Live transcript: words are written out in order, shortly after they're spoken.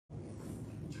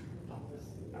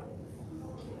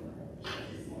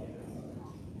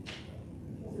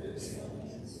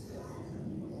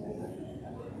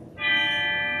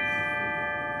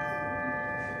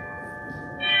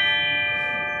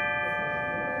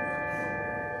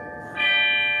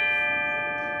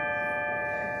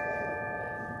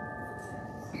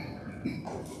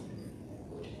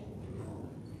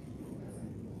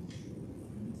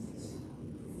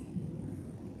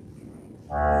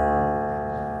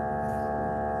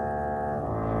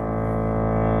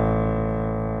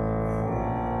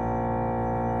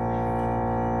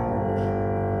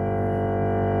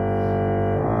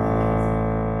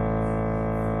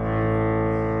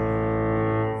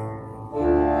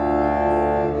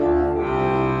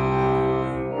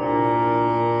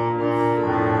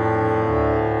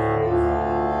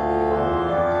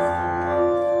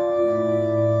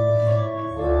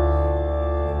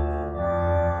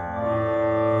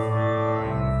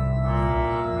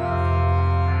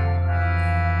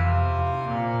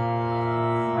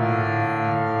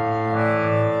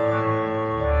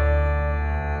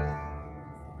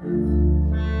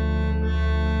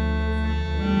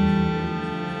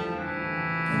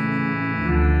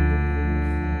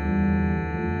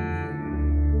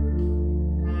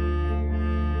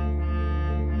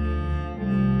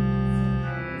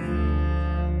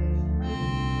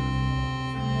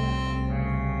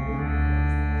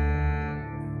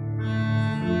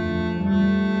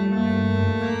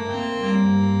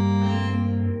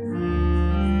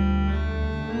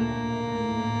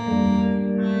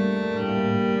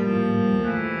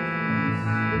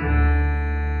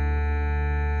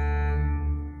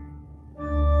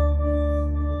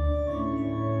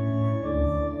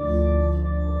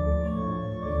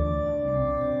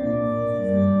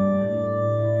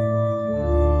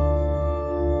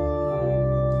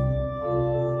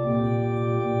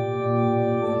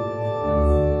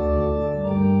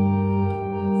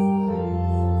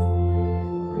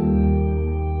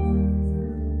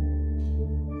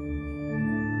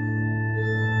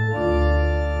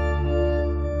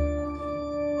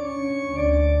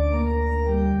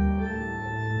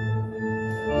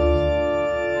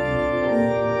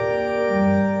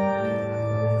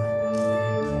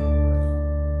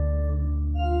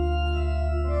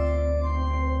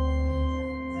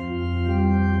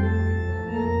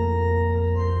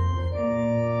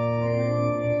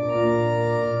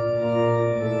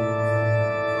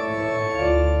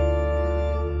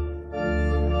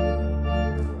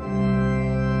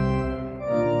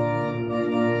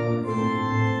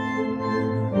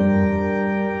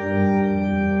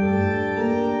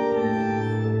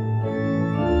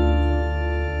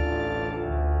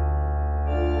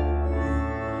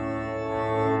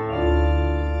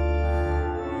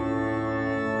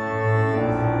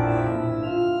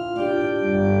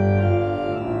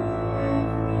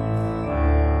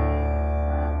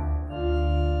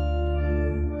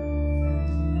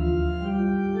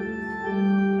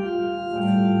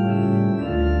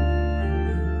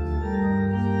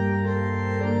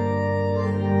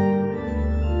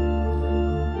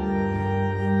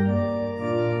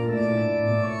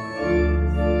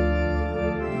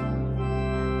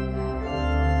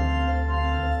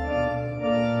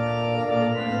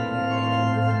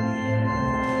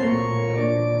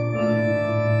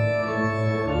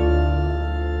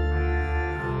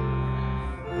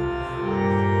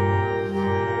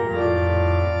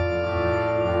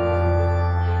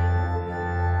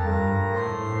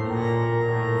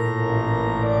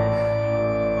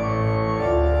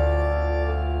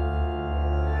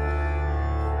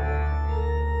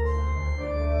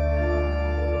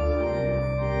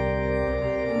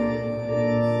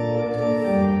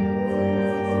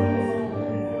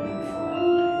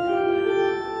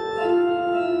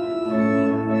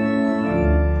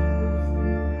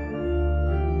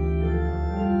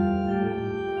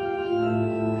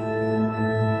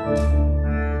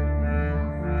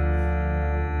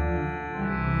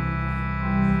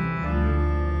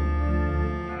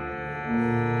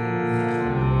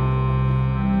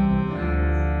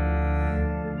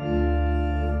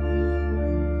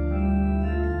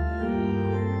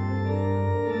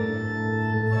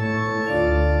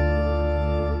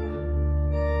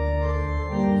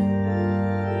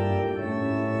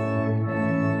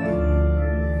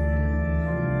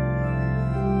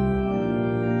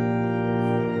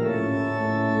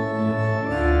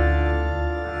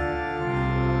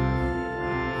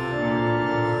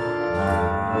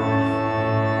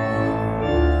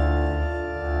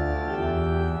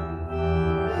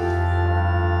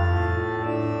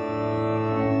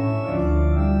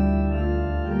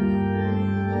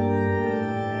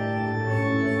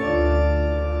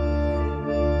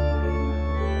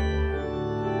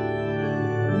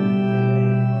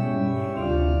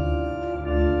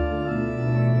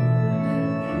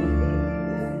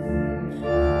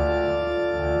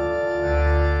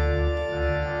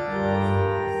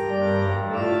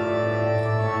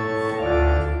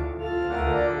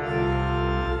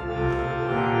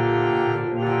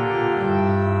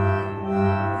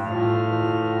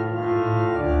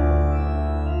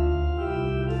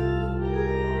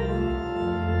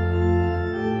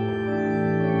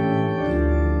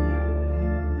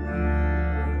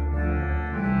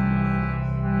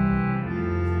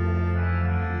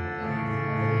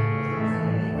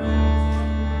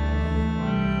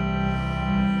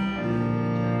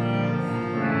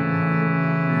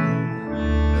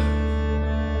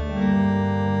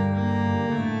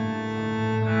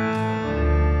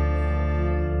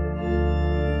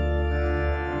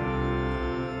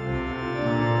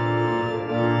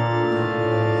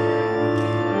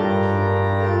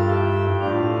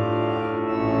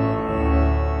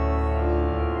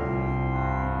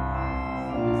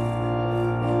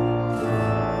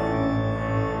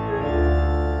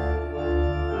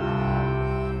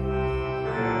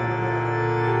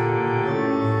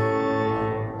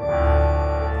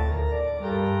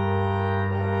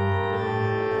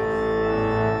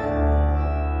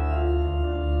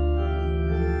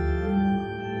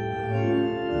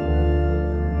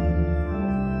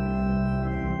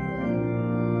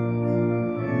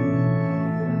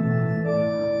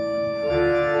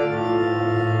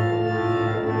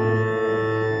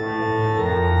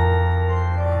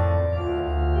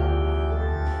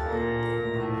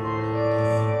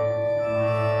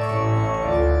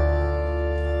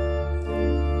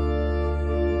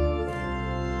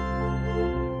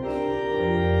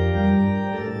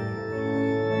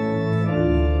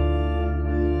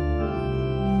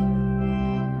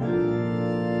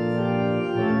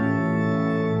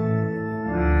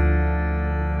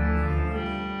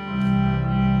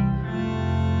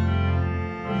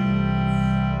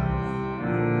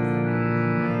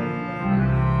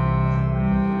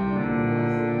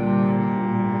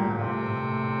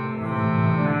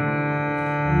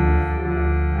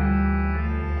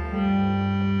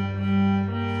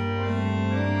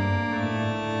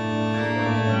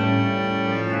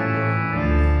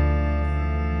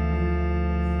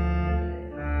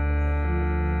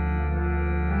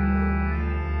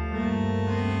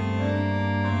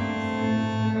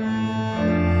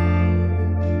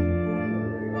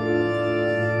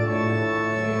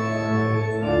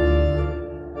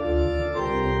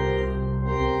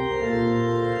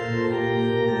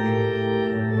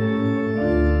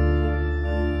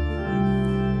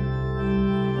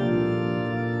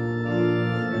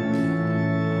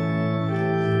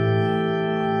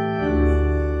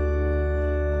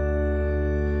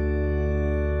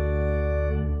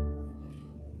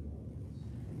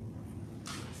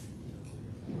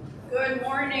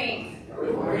morning.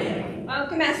 Good morning.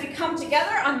 Welcome as we come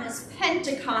together on this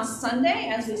Pentecost Sunday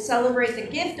as we celebrate the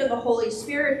gift of the Holy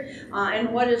Spirit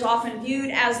and what is often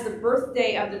viewed as the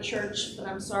birthday of the church. But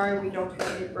I'm sorry we don't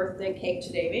have a birthday cake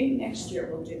today. Maybe next year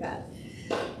we'll do that.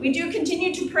 We do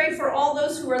continue to pray for all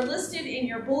those who are listed in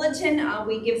your bulletin.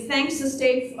 We give thanks this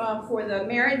day for the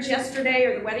marriage yesterday,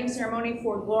 or the wedding ceremony,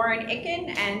 for Lauren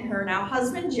Icken and her now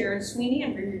husband, Jared Sweeney,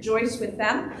 and we rejoice with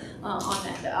them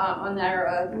on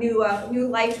their new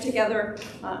life together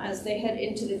as they head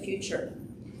into the future.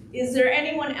 Is there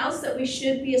anyone else that we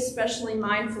should be especially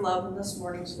mindful of in this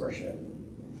morning's worship?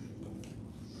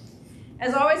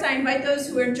 As always, I invite those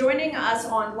who are joining us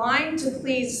online to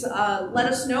please let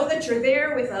us know that you're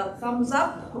there with a thumbs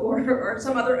up or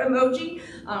some other emoji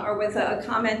or with a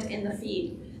comment in the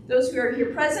feed. Those who are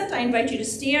here present, I invite you to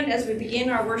stand as we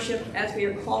begin our worship as we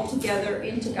are called together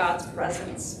into God's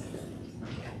presence.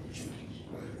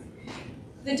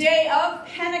 The day of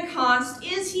Pentecost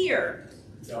is here.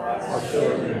 God's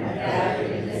children have gathered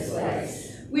in this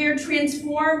place. We are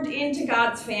transformed into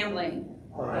God's family.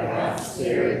 By God's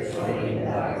Spirit joining with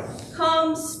ours.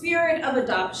 Come, Spirit of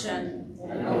adoption.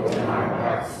 And open our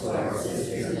hearts to our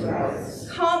sisters and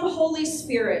brothers. Come, Holy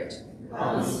Spirit.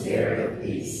 Come, Spirit of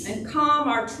peace. And calm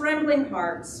our trembling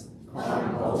hearts.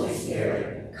 Come, Holy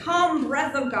Spirit. Come,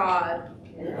 breath of God.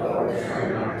 And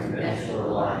overturn our conventional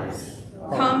lives.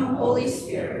 Come, Holy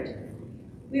Spirit.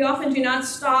 We often do not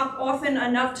stop often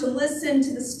enough to listen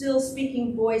to the still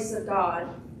speaking voice of God.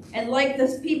 And like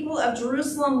the people of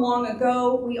Jerusalem long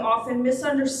ago, we often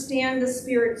misunderstand the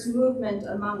Spirit's movement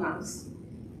among us.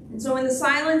 And so in the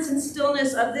silence and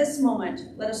stillness of this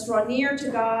moment, let us draw near to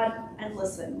God and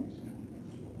listen.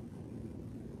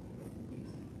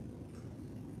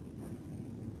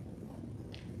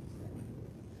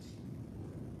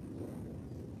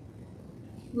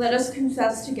 Let us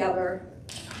confess together.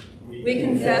 We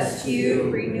confess to you,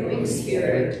 renewing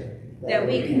Spirit, that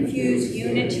we confuse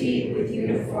unity with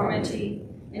uniformity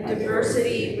and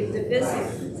diversity with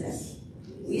divisiveness.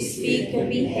 We speak and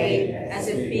behave as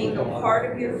if being a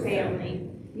part of your family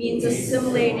means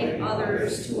assimilating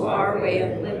others to our way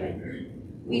of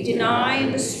living. We deny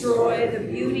and destroy the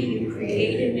beauty you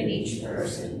created in each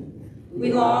person.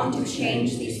 We long to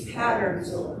change these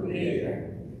patterns, O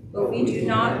Creator, but we do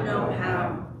not know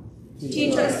how.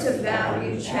 Teach us to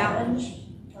value challenge.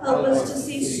 Help us to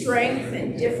see strength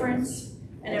and difference,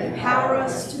 and empower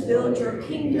us to build your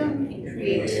kingdom in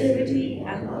creativity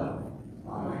and love.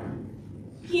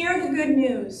 Amen. Hear the good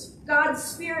news. God's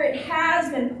Spirit has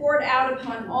been poured out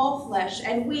upon all flesh,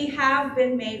 and we have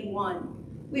been made one.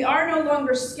 We are no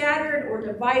longer scattered or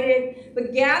divided,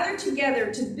 but gathered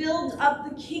together to build up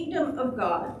the kingdom of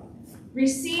God.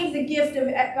 Receive the gift of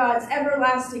God's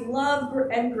everlasting love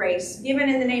and grace, given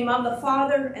in the name of the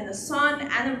Father, and the Son,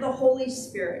 and of the Holy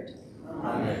Spirit.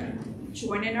 Amen.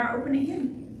 Join in our opening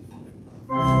hymn.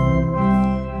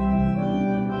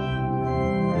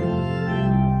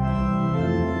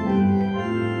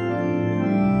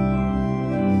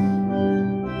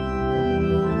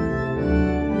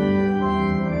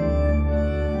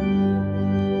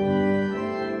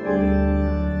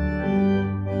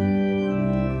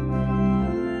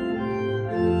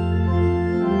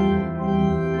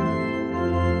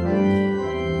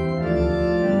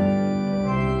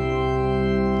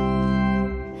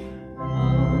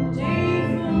 Day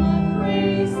full of grace.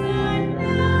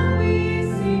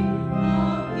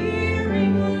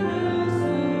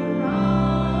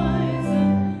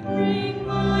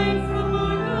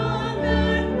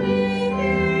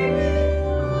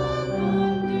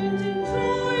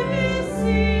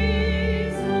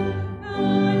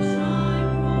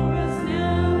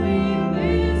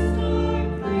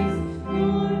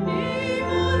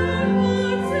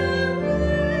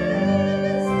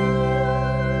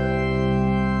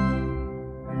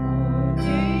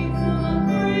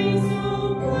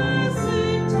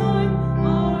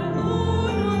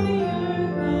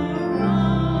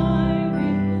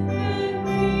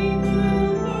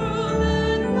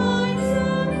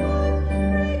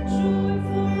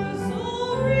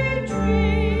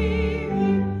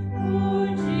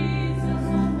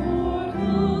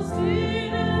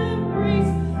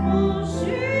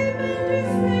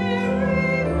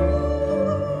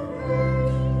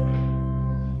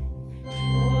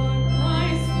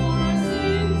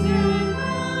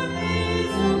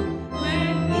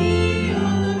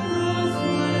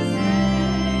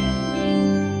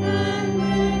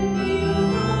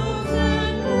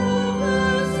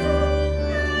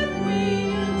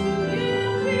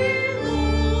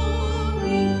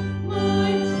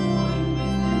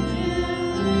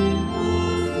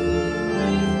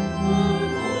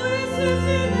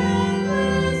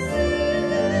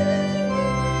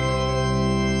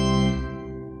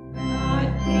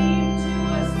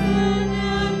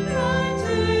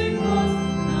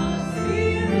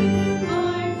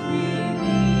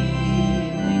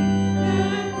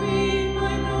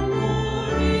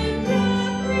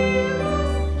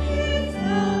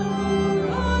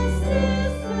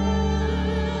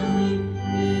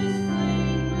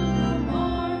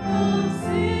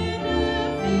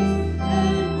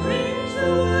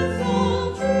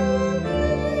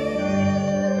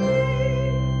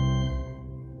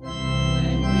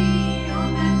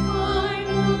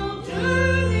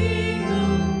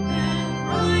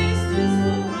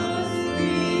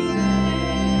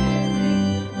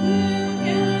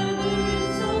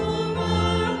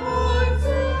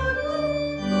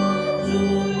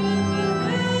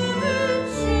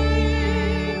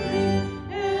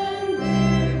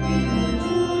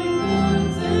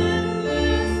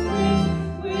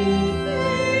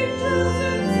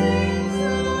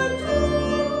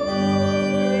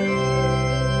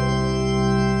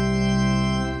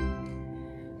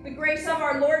 grace of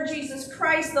our Lord Jesus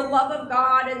Christ, the love of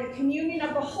God, and the communion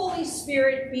of the Holy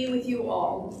Spirit be with you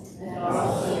all. And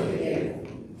also with you.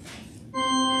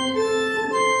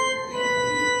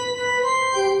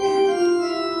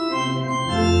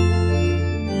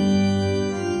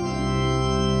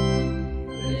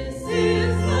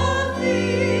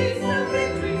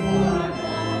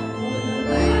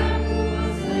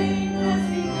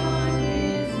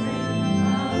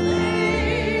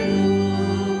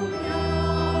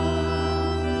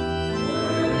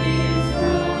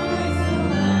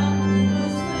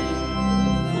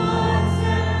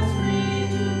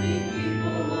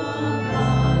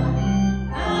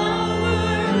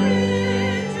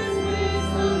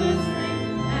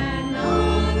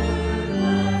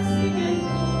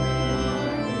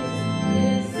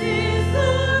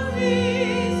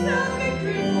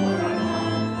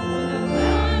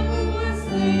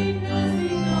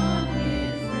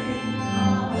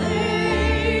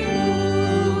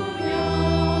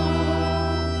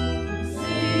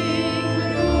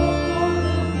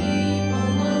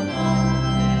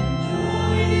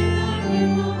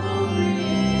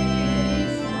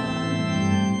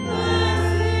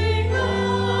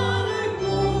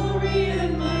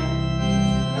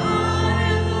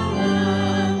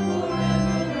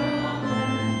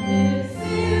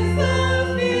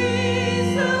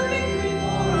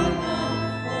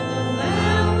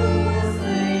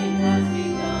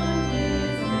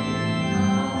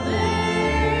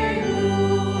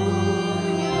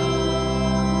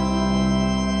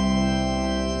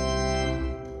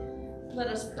 Let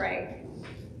us pray.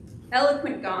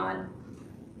 Eloquent God,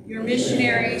 your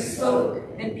missionaries spoke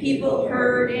and people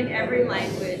heard in every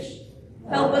language.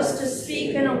 Help us to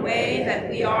speak in a way that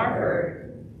we are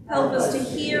heard. Help us to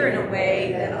hear in a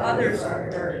way that others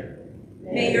are heard.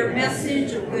 May your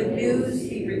message of good news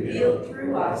be revealed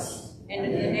through us, and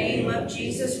in the name of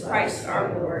Jesus Christ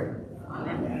our Lord.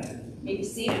 Amen. You may be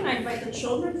seated, and I invite the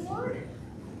children forward.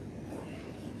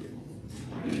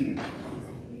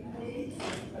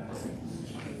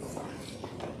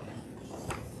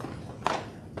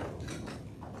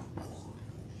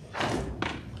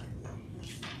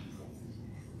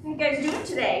 How you guys doing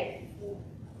today?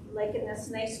 Liking this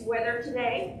nice weather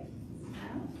today?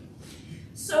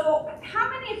 So, how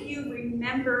many of you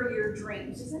remember your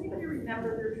dreams? Does anybody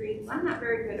remember their dreams? I'm not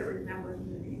very good at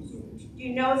remembering their dreams. Do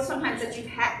you know sometimes that you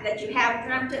have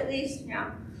dreamt at least?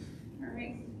 Yeah. All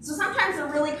right. So sometimes they're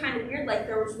really kind of weird. Like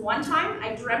there was one time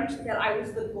I dreamt that I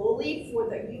was the goalie for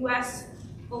the U.S.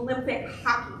 Olympic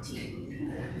hockey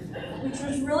team, which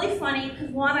was really funny because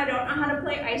one, I don't know how to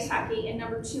play ice hockey, and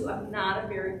number two, I'm not a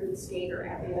very good skater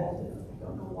at all. I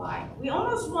don't know why. We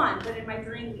almost won, but in my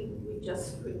dream we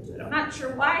just couldn't do it. I'm not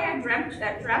sure why I dreamt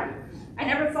that dream. I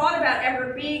never thought about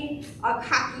ever being a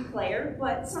hockey player,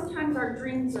 but sometimes our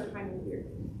dreams are kind of weird.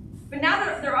 But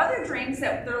now there are other dreams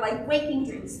that they're like waking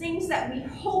dreams, things that we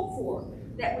hope for,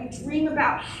 that we dream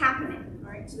about happening.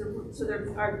 All right, so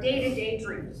they're our day-to-day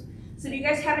dreams. So do you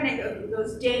guys have any of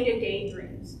those day-to-day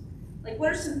dreams? Like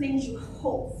what are some things you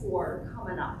hope for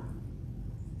coming up?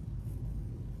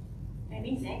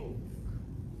 Anything?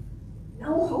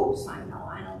 No hopes, I know,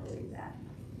 I don't believe that.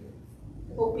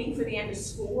 Hoping for the end of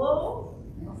school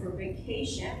or for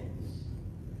vacation.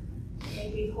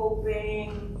 Maybe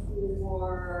hoping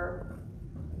for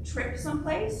a trip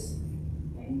someplace.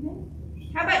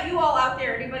 Anything? How about you all out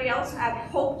there? Anybody else have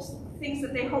hopes, things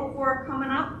that they hope for coming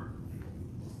up?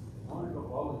 I want to go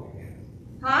bowling again.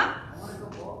 Huh? I want to go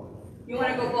bowling. You want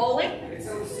to go bowling? It's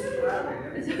so super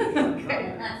crowded.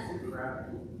 Okay. Super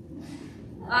crowded.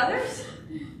 Others?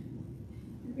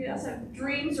 Anybody else have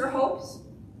dreams or hopes?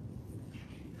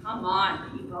 Come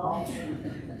on, people.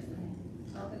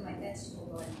 Hoping my vegetable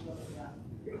garden grows well.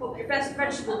 You hope your best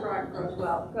vegetable garden grows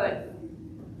well. Good.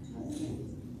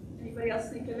 Anybody else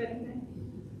think of anything?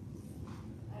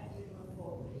 I do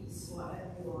want peace for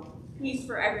everyone. Peace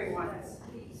for everyone.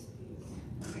 Peace.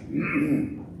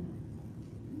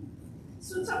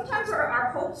 So sometimes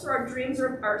our hopes or our dreams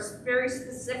are very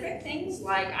specific things,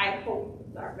 like I hope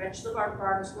our vegetable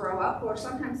gardens grow up, or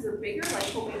sometimes they're bigger, like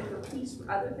hoping for peace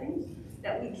for other things,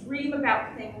 that we dream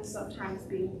about things sometimes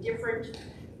being different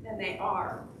than they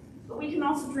are. But we can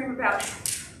also dream about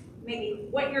maybe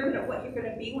what you're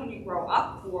gonna be when you grow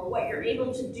up, or what you're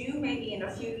able to do maybe in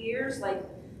a few years, like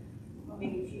well,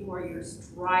 maybe a few more years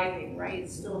driving, right?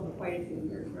 It's still quite a few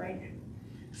years, right?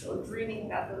 So dreaming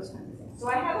about those kinds of things. So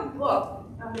I have a book.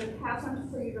 I'm going to pass on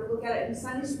for you to look at it in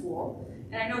Sunday school.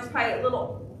 And I know it's probably a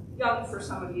little young for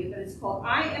some of you, but it's called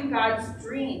I Am God's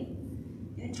Dream.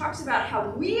 And it talks about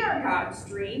how we are God's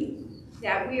dream,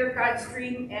 that we are God's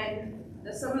dream, and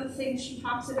some of the things she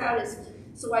talks about is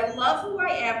So I love who I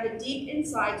am, the deep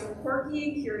insides are quirky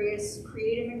and curious,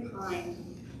 creative and kind,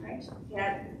 right?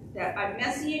 That I'm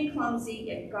messy and clumsy,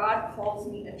 yet God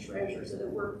calls me a treasure. So that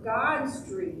we're God's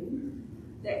dream,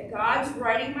 that God's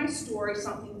writing my story,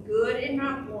 something good and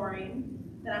not boring,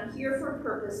 that I'm here for a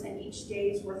purpose and each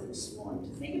day is worth exploring.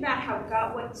 To think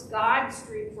about what's God's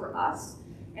dream for us,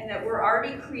 and that we're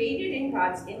already created in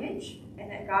God's image, and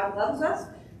that God loves us,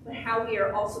 but how we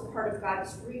are also part of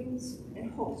God's dreams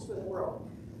and hopes for the world.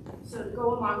 So to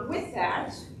go along with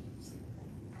that,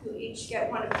 you'll each get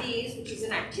one of these, which is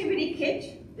an activity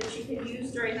kit that you can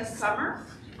use during the summer.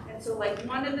 And so like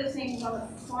one of the things on the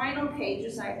final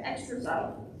pages, I have extras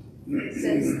of, it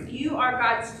says, you are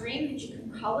God's dream that you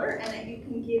can color and that you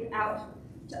can give out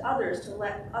to others to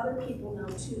let other people know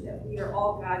too that we are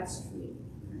all God's dream.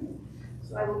 Right?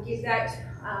 So I will give that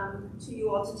to you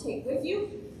all to take with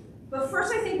you. But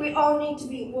first I think we all need to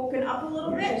be woken up a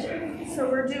little bit. So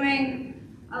we're doing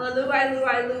Alleluia,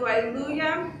 Alleluia,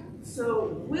 Alleluia.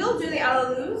 So we'll do the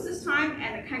Alleluias this time,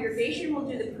 and the congregation will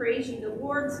do the praise you the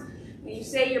words. When you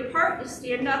say your part, you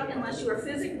stand up unless you are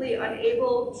physically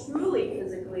unable, truly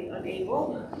physically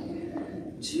unable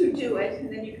to do it,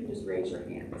 and then you can just raise your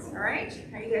hands. All right?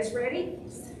 Are you guys ready?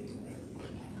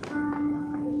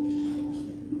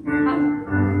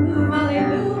 Alleluia,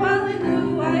 Alleluia,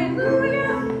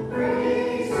 Alleluia.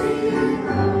 Praise the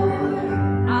Lord.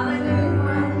 Alleluia,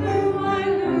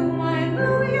 Alleluia,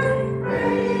 Alleluia.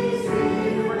 Praise the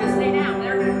Lord. We're going to stay down.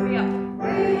 They're going to be up.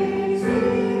 Praise the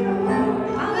Lord.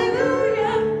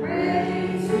 Alleluia.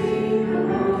 Praise the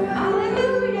Lord.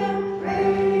 Alleluia.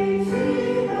 Praise the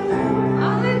Lord.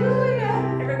 Alleluia.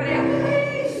 Everybody up.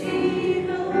 Praise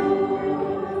the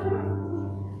Lord.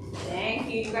 Thank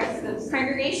you. You guys, the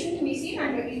congregation can be seated. I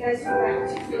know you guys go back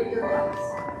to fill your cups.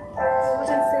 What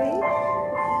I'm saying?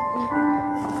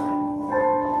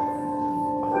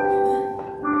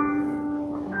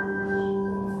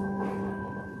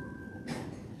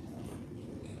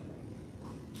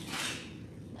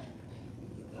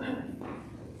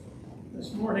 This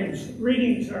morning's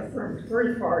readings are from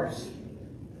three parts: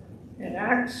 in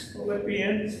Acts,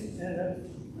 Philippians,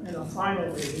 and a final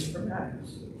reading from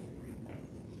Acts.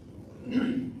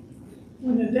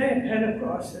 When the day of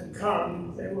Pentecost had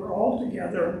come, they were all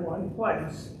together in one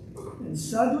place. And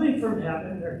suddenly from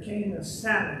heaven there came a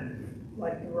sound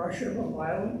like the rush of a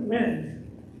violent wind,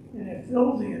 and it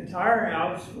filled the entire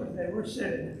house where they were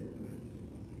sitting.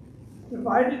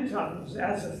 Divided tongues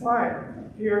as of fire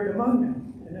appeared among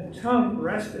them, and a tongue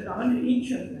rested on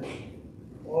each of them.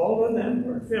 All of them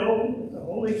were filled with the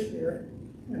Holy Spirit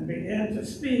and began to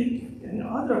speak in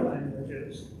other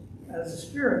languages as the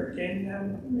Spirit gave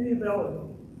them the ability.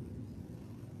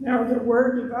 Now there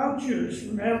were devout Jews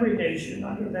from every nation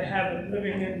under the heaven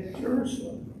living in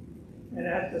Jerusalem. And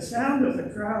at the sound of the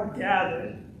crowd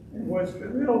gathered and was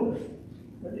bewildered,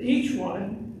 but each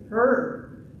one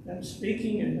heard them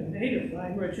speaking in the native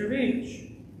language of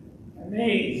each.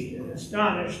 Amazed and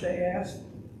astonished, they asked,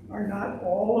 "Are not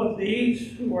all of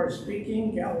these who are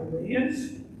speaking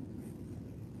Galileans?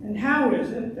 And how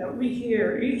is it that we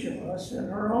hear each of us in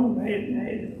our own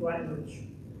native language?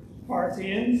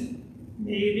 Parthians,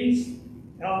 Medes,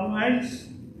 Elamites,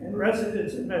 and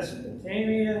residents of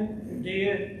Mesopotamia,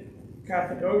 Judea,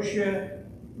 Cappadocia,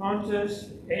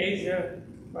 Pontus, Asia,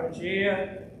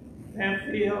 Phrygia,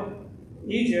 Pamphylia,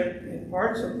 Egypt, and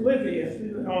parts of Libya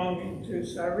belonging to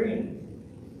Cyrene,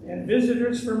 and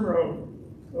visitors from Rome,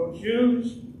 both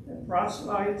Jews and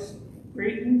proselytes,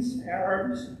 Cretans,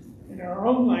 Arabs. In our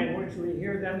own language, we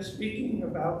hear them speaking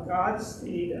about God's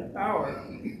deed of power.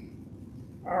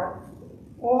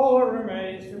 All are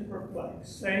amazed and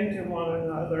perplexed, saying to one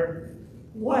another,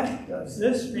 "What does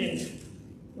this mean?"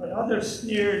 But others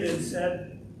sneered and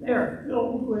said, "They are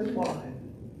filled with wine."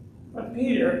 But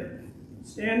Peter,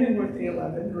 standing with the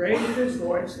 11, raised his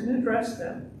voice and addressed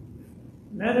them.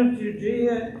 "Men of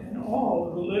Judea and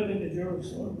all who live in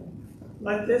Jerusalem,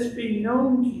 let this be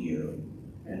known to you,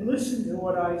 and listen to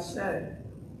what I said.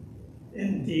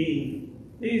 Indeed,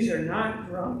 these are not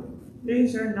drunk,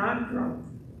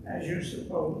 as you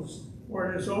suppose,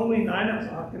 for it is only 9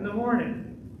 o'clock in the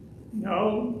morning.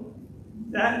 No,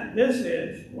 that this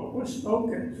is what was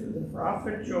spoken through the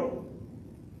prophet Joel.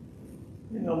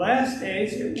 In the last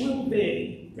days it will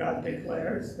be, God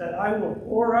declares, that I will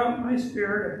pour out my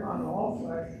Spirit upon all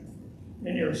flesh,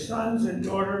 and your sons and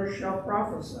daughters shall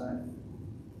prophesy.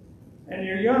 And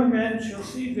your young men shall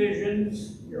see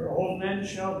visions, your old men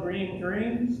shall dream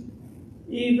dreams,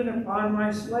 even upon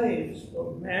my slaves,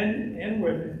 both men and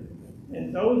women.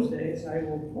 In those days I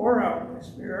will pour out my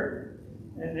Spirit,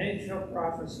 and they shall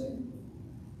prophesy.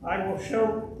 I will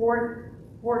show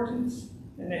portents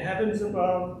in the heavens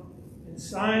above, and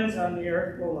signs on the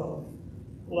earth below,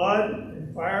 blood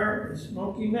and fire and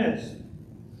smoky mist.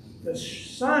 The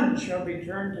sun shall be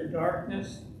turned to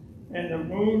darkness, and the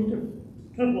moon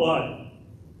to blood,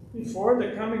 before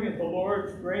the coming of the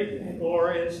Lord's great and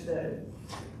glorious day.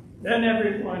 Then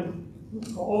everyone who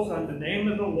calls on the name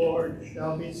of the Lord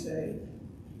shall be saved.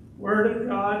 Word of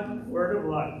God, word of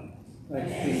life.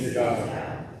 Thanks be to God.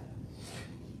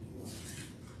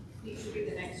 You should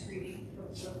read the next reading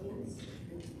from Philippians.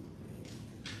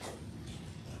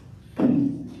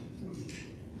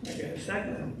 I get a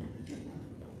second.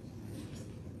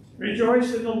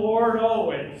 Rejoice in the Lord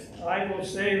always. I will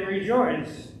say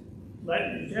rejoice.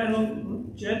 Let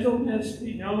gentleness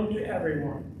be known to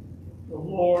everyone. The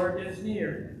Lord is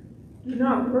near. Do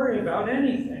not worry about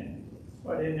anything,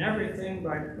 but in everything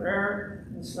by prayer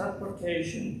and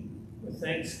supplication with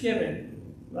thanksgiving.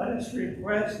 Let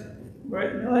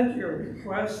your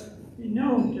requests be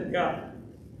known to God.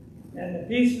 And the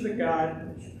peace of the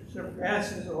God, which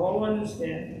surpasses all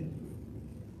understanding,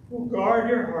 will guard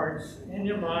your hearts and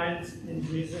your minds in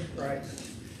Jesus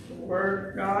Christ. The word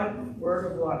of God,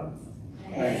 word of life.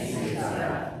 Thanks be to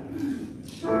God.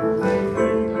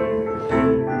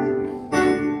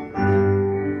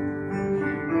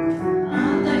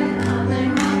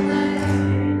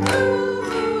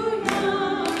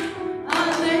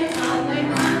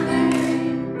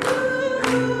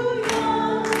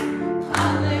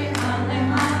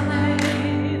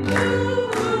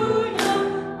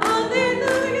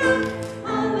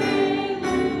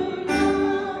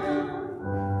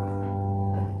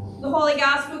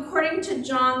 To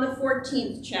John, the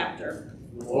 14th chapter.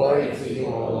 Glory to you,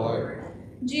 O Lord.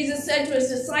 Jesus said to his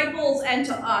disciples and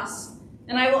to us,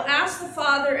 "And I will ask the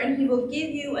Father, and he will give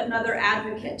you another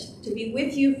advocate to be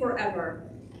with you forever.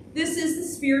 This is the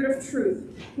Spirit of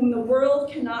truth, whom the world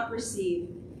cannot receive,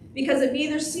 because it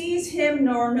neither sees him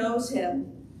nor knows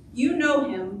him. You know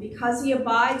him, because he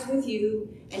abides with you,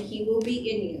 and he will be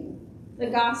in you."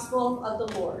 The Gospel of the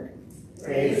Lord.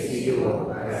 Praise to you, O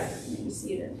Christ. Be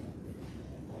seated.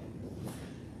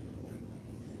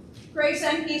 Grace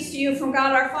and peace to you from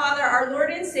God our Father, our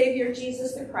Lord and Savior,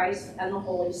 Jesus the Christ, and the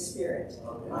Holy Spirit.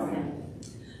 Amen.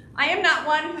 I am not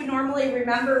one who normally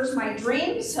remembers my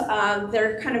dreams.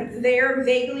 They're kind of there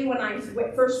vaguely when I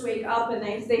first wake up, and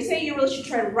they say you really should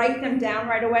try to write them down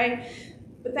right away.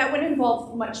 But that would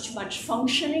involve too much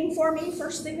functioning for me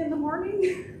first thing in the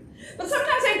morning. But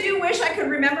sometimes I do wish I could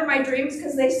remember my dreams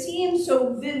because they seem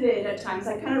so vivid at times.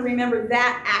 I kind of remember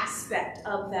that aspect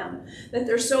of them, that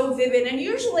they're so vivid. And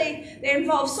usually they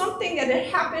involve something that had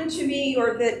happened to me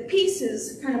or that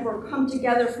pieces kind of come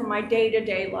together from my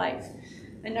day-to-day life.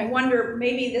 And I wonder,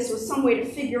 maybe this was some way to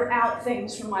figure out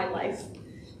things from my life.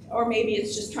 Or maybe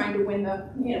it's just trying to win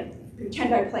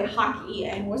pretend I play hockey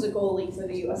and was a goalie for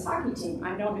the U.S. hockey team.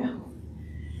 I don't know.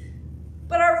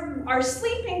 But our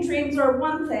sleeping dreams are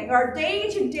one thing. Our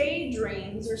day-to-day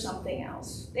dreams are something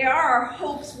else. They are our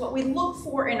hopes, what we look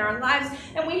for in our lives.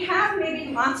 And we have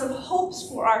maybe lots of hopes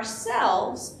for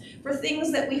ourselves, for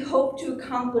things that we hope to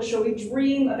accomplish or we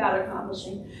dream about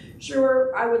accomplishing.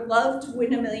 Sure, I would love to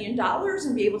win $1 million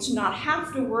and be able to not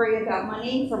have to worry about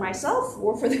money for myself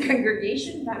or for the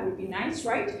congregation. That would be nice,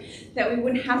 right? That we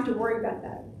wouldn't have to worry about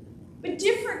that. But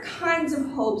different kinds of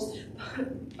hopes.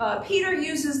 Peter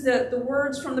uses the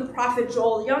words from the prophet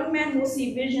Joel. Young men will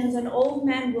see visions and old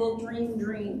men will dream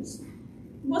dreams.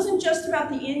 It wasn't just about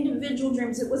the individual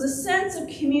dreams. It was a sense of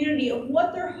community, of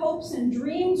what their hopes and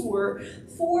dreams were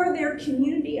for their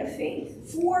community of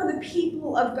faith, for the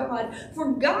people of God,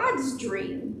 for God's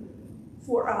dream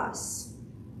for us.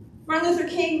 Martin Luther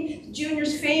King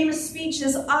Jr.'s famous speech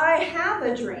is, "I have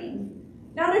a dream."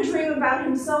 Not a dream about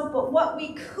himself, but what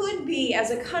we could be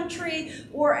as a country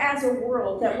or as a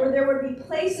world. That where there would be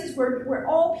places where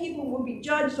all people would be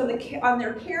judged on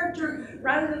their character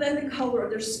rather than the color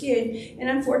of their skin. And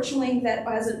unfortunately, that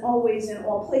hasn't always in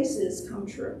all places come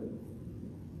true.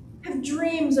 Have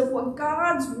dreams of what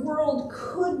God's world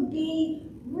could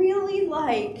be really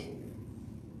like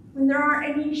when there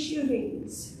aren't any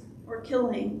shootings or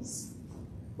killings.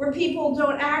 Where people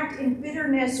don't act in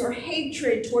bitterness or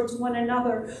hatred towards one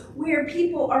another, where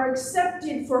people are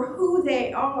accepted for who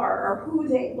they are or who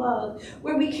they love,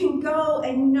 where we can go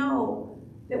and know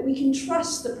that we can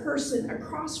trust the person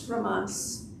across from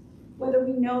us, whether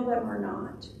we know them or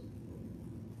not.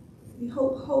 We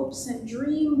hope hopes and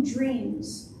dream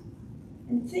dreams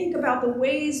and think about the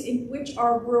ways in which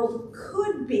our world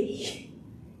could be,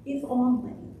 if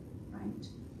only.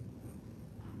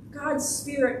 God's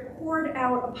Spirit poured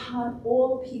out upon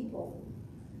all people.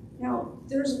 Now,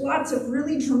 there's lots of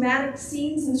really dramatic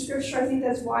scenes in Scripture. I think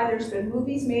that's why there's been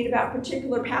movies made about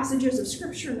particular passages of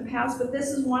Scripture in the past, but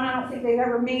this is one I don't think they've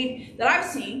ever made that I've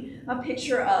seen a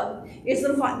picture of. It's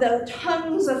the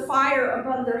tongues of fire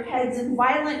above their heads and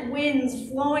violent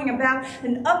winds flowing about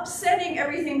and upsetting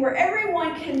everything, where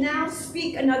everyone can now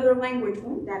speak another language.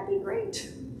 Wouldn't that be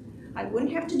great? I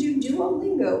wouldn't have to do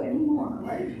Duolingo anymore,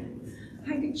 right?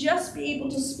 I could just be able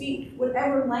to speak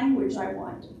whatever language I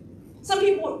want. Some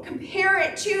people compare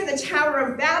it to the Tower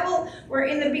of Babel, where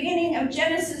in the beginning of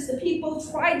Genesis, the people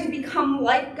tried to become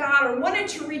like God or wanted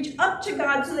to reach up to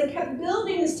God, so they kept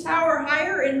building this tower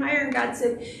higher and higher, and God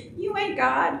said, "You ain't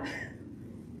God,"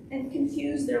 and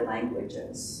confused their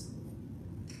languages.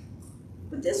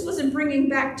 But this wasn't bringing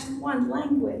back to one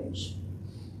language.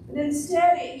 But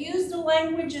instead, it used the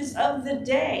languages of the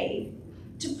day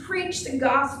to preach the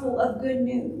gospel of good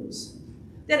news.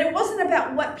 That it wasn't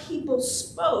about what people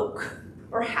spoke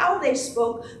or how they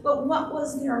spoke, but what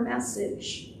was their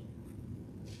message.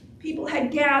 People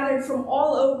had gathered from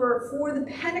all over for the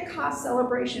Pentecost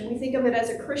celebration. We think of it as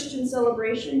a Christian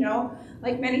celebration,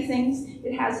 like many things.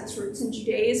 It has its roots in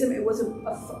Judaism. It was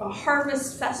a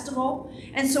harvest festival.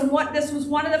 And so this was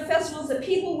one of the festivals that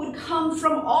people would come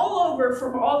from all over,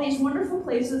 from all these wonderful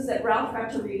places that Ralph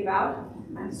got to read about.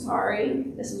 I'm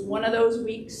sorry, this is one of those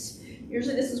weeks.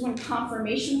 Usually this is when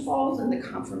confirmation falls and the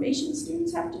confirmation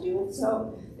students have to do it,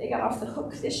 so they got off the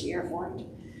hook this year for it.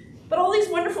 But all these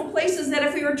wonderful places that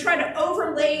if we were trying to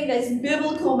overlay this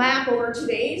biblical map over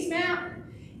today's map,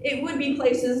 it would be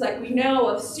places like we know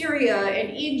of Syria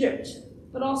and Egypt,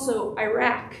 but also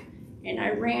Iraq and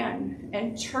Iran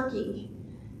and Turkey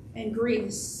and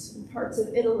Greece and parts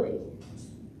of Italy,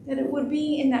 that it would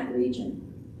be in that region.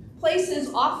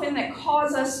 Places often that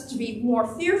cause us to be more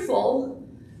fearful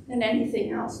than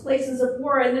anything else, places of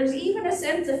war. And there's even a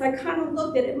sense, if I kind of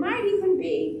looked at it, might even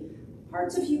be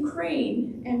parts of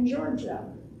Ukraine and Georgia,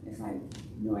 if I'm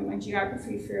knowing my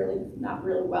geography not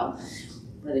really well.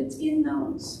 But it's in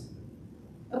those.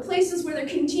 Places where there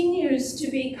continues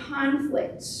to be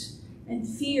conflict and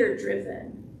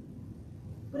fear-driven.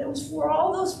 But it was for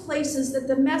all those places that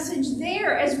the message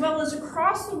there, as well as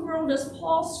across the world as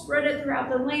Paul spread it throughout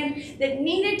the land, that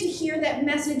needed to hear that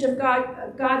message of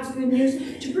God's good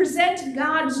news, to present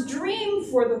God's dream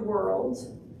for the world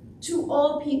to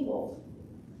all people.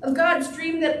 Of God's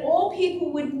dream that all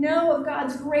people would know of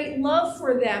God's great love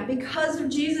for them because of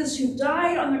Jesus, who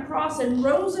died on the cross and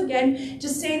rose again to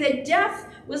say that death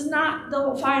was not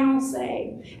the final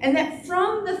say. And that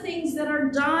from the things that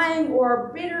are dying or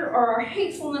are bitter or are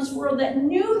hateful in this world, that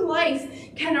new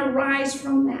life can arise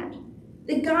from that.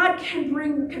 That God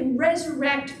can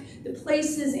resurrect the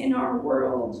places in our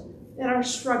world that are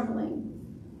struggling,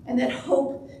 and that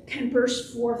hope can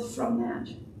burst forth from that.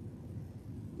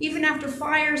 Even after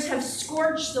fires have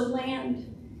scorched the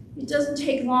land, it doesn't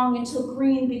take long until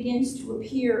green begins to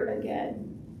appear again.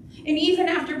 And even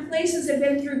after places have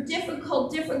been through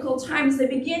difficult times, they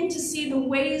begin to see the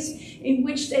ways in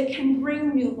which they can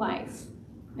bring new life.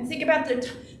 I think about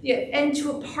the end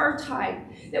to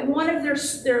apartheid, that one of their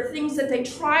things that they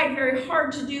tried very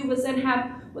hard to do was then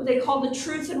have what they call the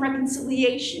Truth and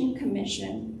Reconciliation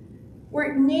Commission,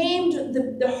 where it named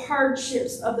the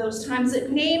hardships of those times.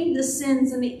 It named the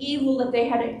sins and the evil that they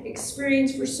had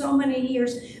experienced for so many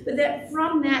years, but that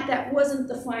from that wasn't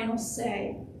the final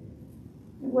say.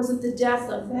 It wasn't the death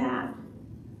of that,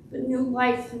 but new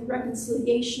life and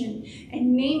reconciliation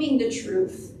and naming the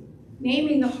truth,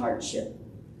 naming the hardship,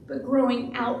 but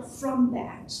growing out from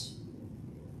that.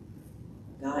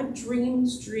 God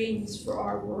dreams dreams for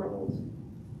our world.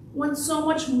 Wants so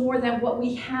much more than what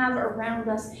we have around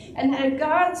us. And that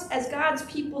as God's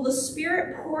people, the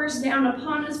Spirit pours down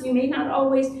upon us. We may not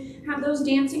always have those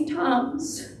dancing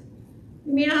tongues.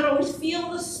 We may not always feel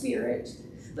the Spirit.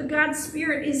 But God's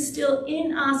Spirit is still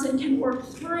in us and can work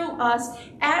through us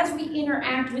as we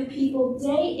interact with people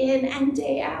day in and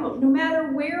day out, no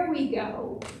matter where we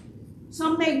go.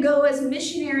 Some may go as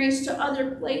missionaries to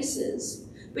other places,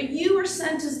 but you are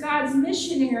sent as God's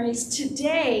missionaries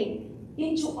today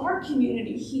into our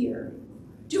community here.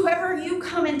 Whoever you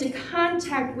come into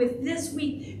contact with this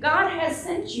week, God has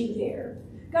sent you there.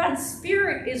 God's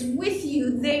Spirit is with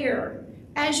you there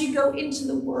as you go into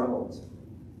the world.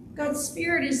 God's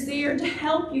Spirit is there to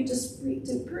help you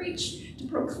to preach, to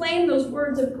proclaim those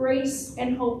words of grace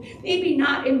and hope. Maybe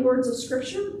not in words of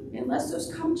Scripture, unless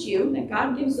those come to you, and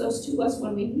God gives those to us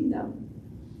when we need them.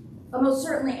 But most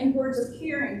certainly in words of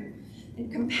caring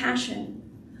and compassion,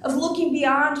 of looking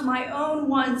beyond my own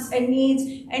wants and needs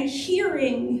and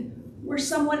hearing where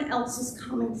someone else is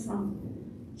coming from,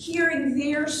 hearing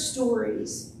their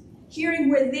stories, hearing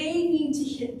where they need to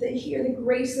hear the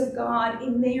grace of God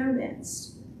in their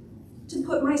midst, to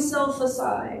put myself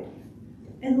aside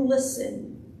and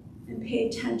listen and pay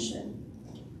attention.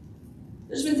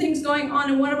 There's been things going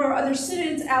on in one of our other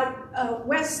synods out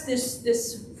west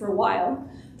this for a while,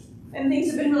 and things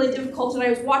have been really difficult, and I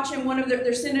was watching one of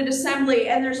their synod assembly,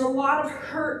 and there's a lot of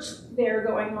hurt there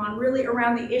going on, really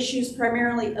around the issues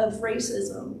primarily of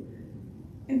racism.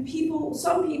 And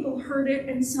some people heard it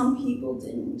and some people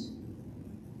didn't.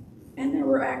 And there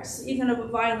were acts even of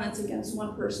violence against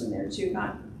one person there too.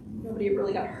 Nobody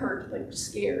really got hurt, but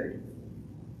scared.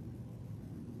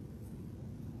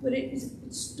 But it's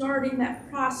starting that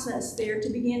process there to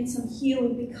begin some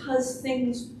healing because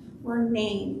things were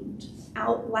named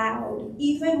out loud,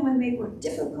 even when they were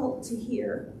difficult to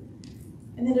hear.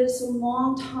 And that it's a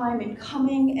long time in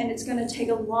coming, and it's going to take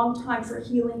a long time for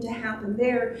healing to happen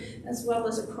there, as well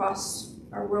as across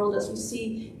our world as we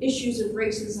see issues of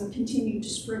racism continue to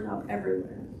spring up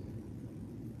everywhere.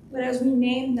 But as we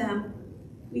name them,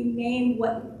 we name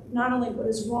not only what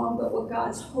is wrong, but what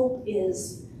God's hope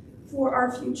is for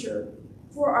our future,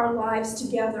 for our lives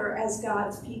together as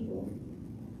God's people.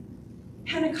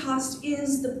 Pentecost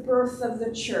is the birth of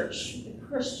the church, the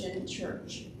Christian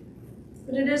church.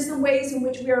 But it is the ways in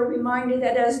which we are reminded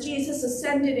that as Jesus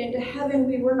ascended into heaven,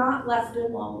 we were not left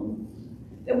alone.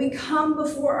 That we come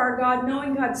before our God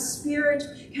knowing God's Spirit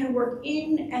can work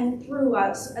in and through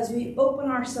us as we open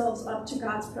ourselves up to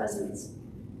God's presence.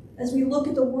 As we look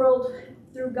at the world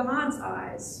through God's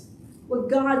eyes, what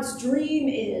God's dream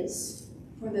is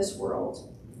for this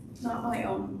world, not my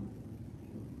own.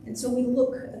 And so we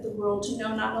look at the world to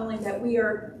know not only that we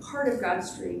are part of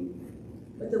God's dream,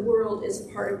 but the world is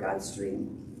a part of God's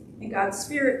dream. And God's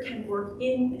Spirit can work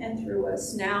in and through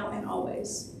us now and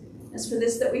always. As for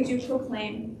this that we do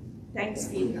proclaim, thanks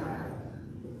be to God.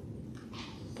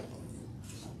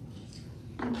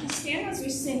 And stand as we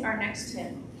sing our next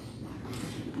hymn.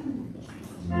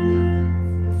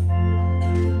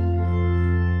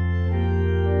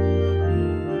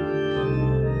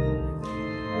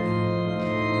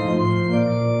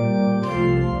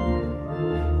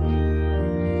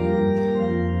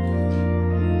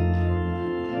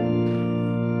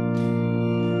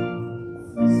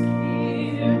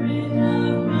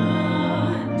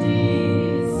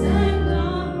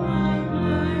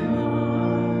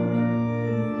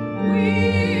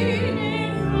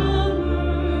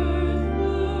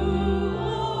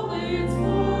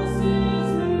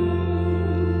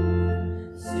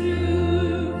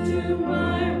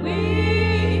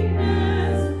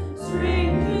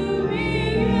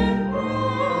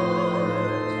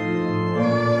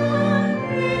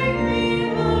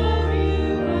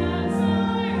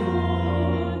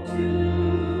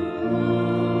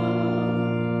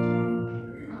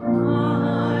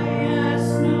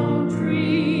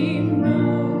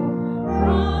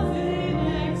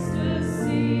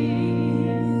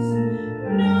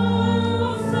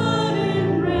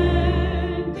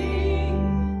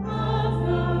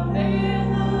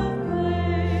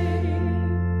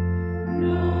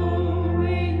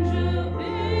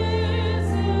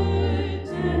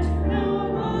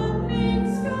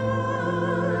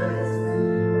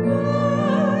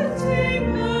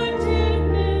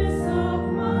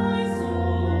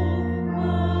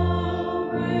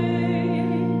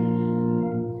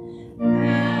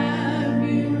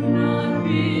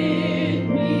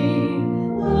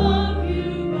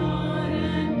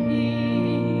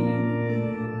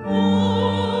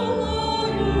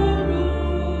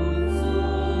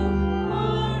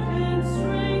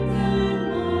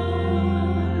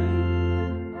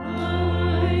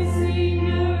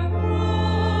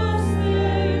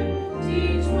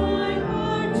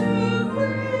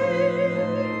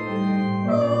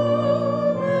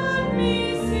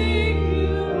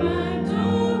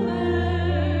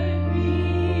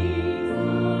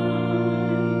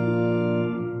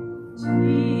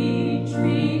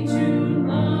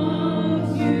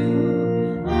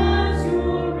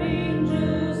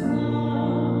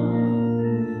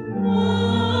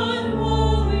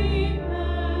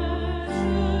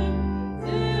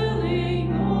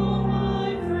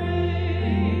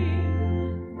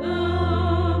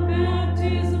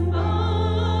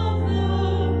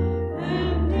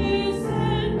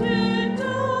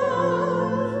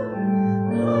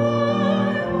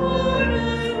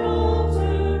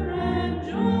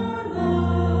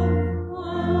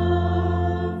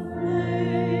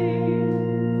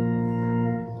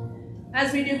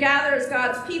 As we do gather as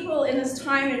God's people in this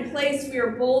time and place, we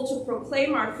are bold to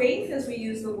proclaim our faith as we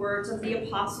use the words of the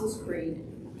Apostles' Creed.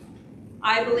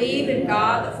 I believe in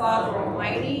God the Father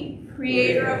Almighty,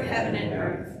 creator of heaven and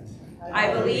earth.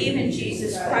 I believe in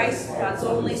Jesus Christ, God's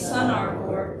only Son, our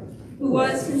Lord, who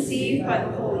was conceived by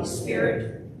the Holy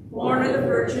Spirit, born of the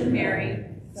Virgin Mary,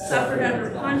 suffered under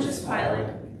Pontius Pilate,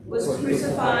 was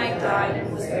crucified, died,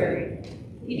 and was buried.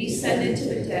 He descended to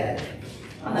the dead.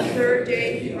 On the third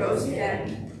day he rose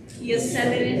again. He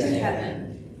ascended into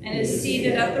heaven and is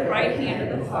seated at the right hand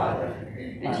of the Father,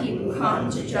 and he will come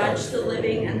to judge the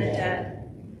living and the dead.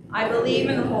 I believe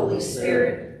in the Holy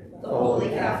Spirit, the Holy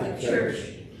Catholic Church,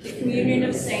 the communion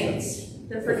of saints,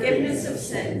 the forgiveness of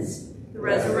sins, the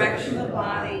resurrection of the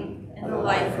body, and the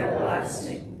life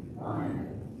everlasting. Amen.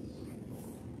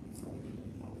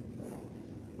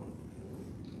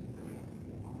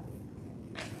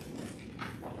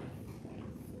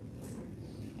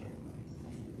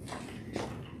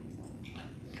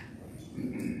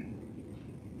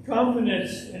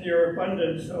 Confidence in your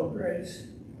abundance, O grace.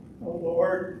 O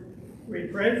Lord, we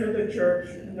pray for the church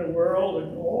and the world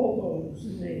and all those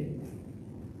in need.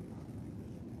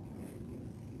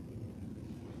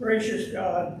 Gracious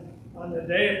God, on the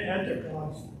day of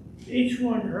Pentecost, each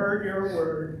one heard your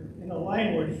word in a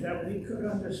language that we could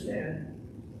understand.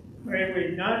 May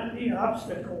we not be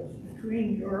obstacles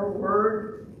between your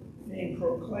word being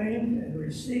proclaimed and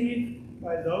received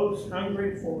by those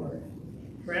hungry for it.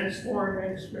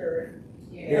 Transforming Spirit,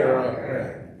 hear our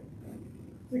prayer.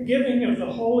 The giving of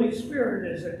the Holy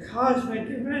Spirit is a cosmic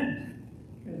event,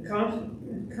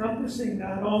 encompassing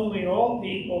not only all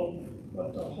people,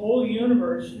 but the whole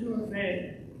universe you have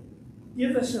made.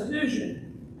 Give us a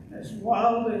vision as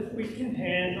wild as we can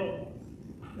handle,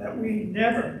 that we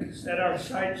never set our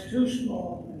sights too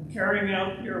small in carrying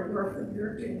out your work of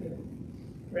your kingdom.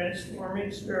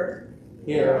 Transforming Spirit,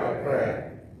 hear our prayer.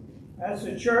 As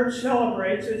the church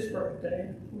celebrates its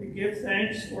birthday, we give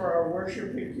thanks for our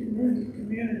worshiping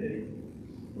community,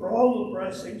 for all the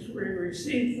blessings we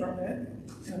receive from it,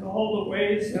 and all the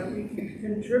ways that we can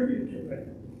contribute to it.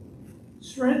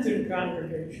 Strengthen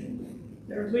congregations,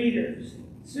 their leaders,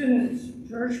 synods,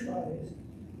 church bodies,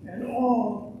 and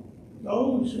all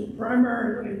those who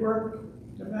primarily work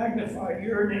to magnify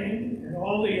your name in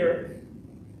all the earth.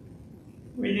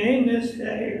 We name this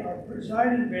day our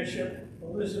presiding bishop,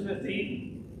 Elizabeth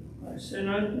Eaton, our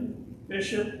synod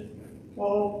bishop,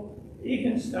 Paul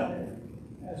Eganstein,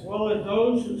 as well as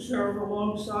those who serve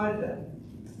alongside them.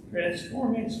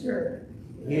 Transforming Spirit,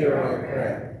 hear our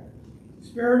prayer.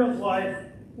 Spirit of life,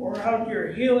 pour out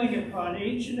your healing upon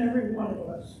each and every one of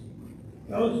us,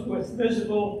 those with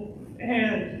visible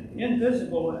and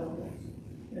invisible ailments,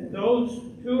 and those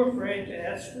too afraid to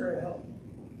ask for help.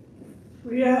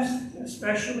 We ask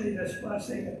especially this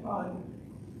blessing upon,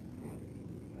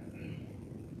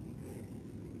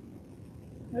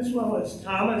 as well as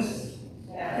Thomas,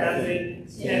 Kathy,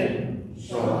 Tim,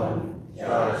 Sean,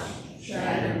 Josh,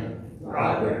 Shannon,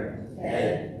 Robert,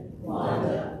 Ed,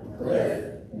 Wanda,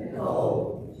 Cliff,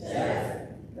 Nicole, Jeff,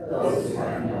 those who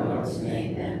are known to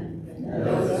name them, and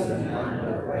those who do not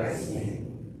know Christ's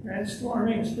name.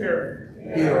 Transforming Spirit,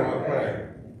 hear our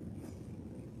prayer.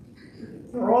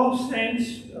 For all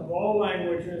saints of all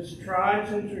languages,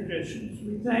 tribes, and traditions,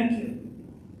 we thank you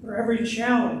for every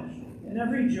challenge and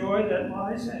every joy that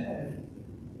lies ahead.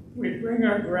 We bring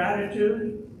our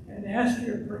gratitude and ask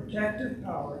your protective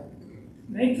power.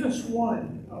 Make us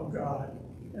one, O God,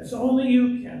 as only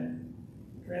you can.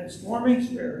 Transforming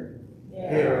Spirit,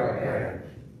 hear our prayer.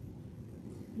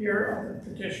 Here other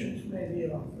petitions may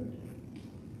be offered.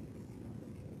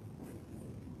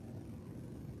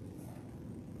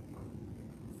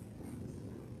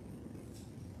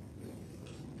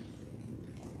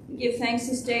 We give thanks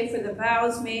this day for the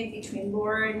vows made between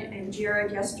Lauren and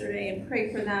Jared yesterday and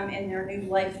pray for them in their new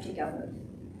life together.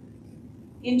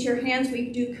 Into your hands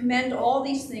we do commend all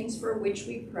these things for which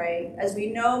we pray, as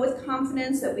we know with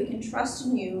confidence that we can trust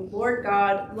in you, Lord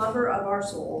God, lover of our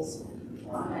souls.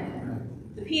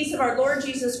 Amen. The peace of our Lord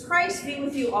Jesus Christ be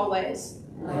with you always.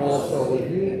 And also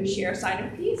with you. Share a sign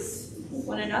of peace with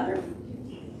one another.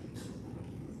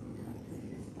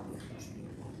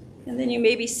 And then you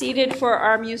may be seated for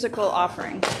our musical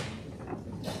offering.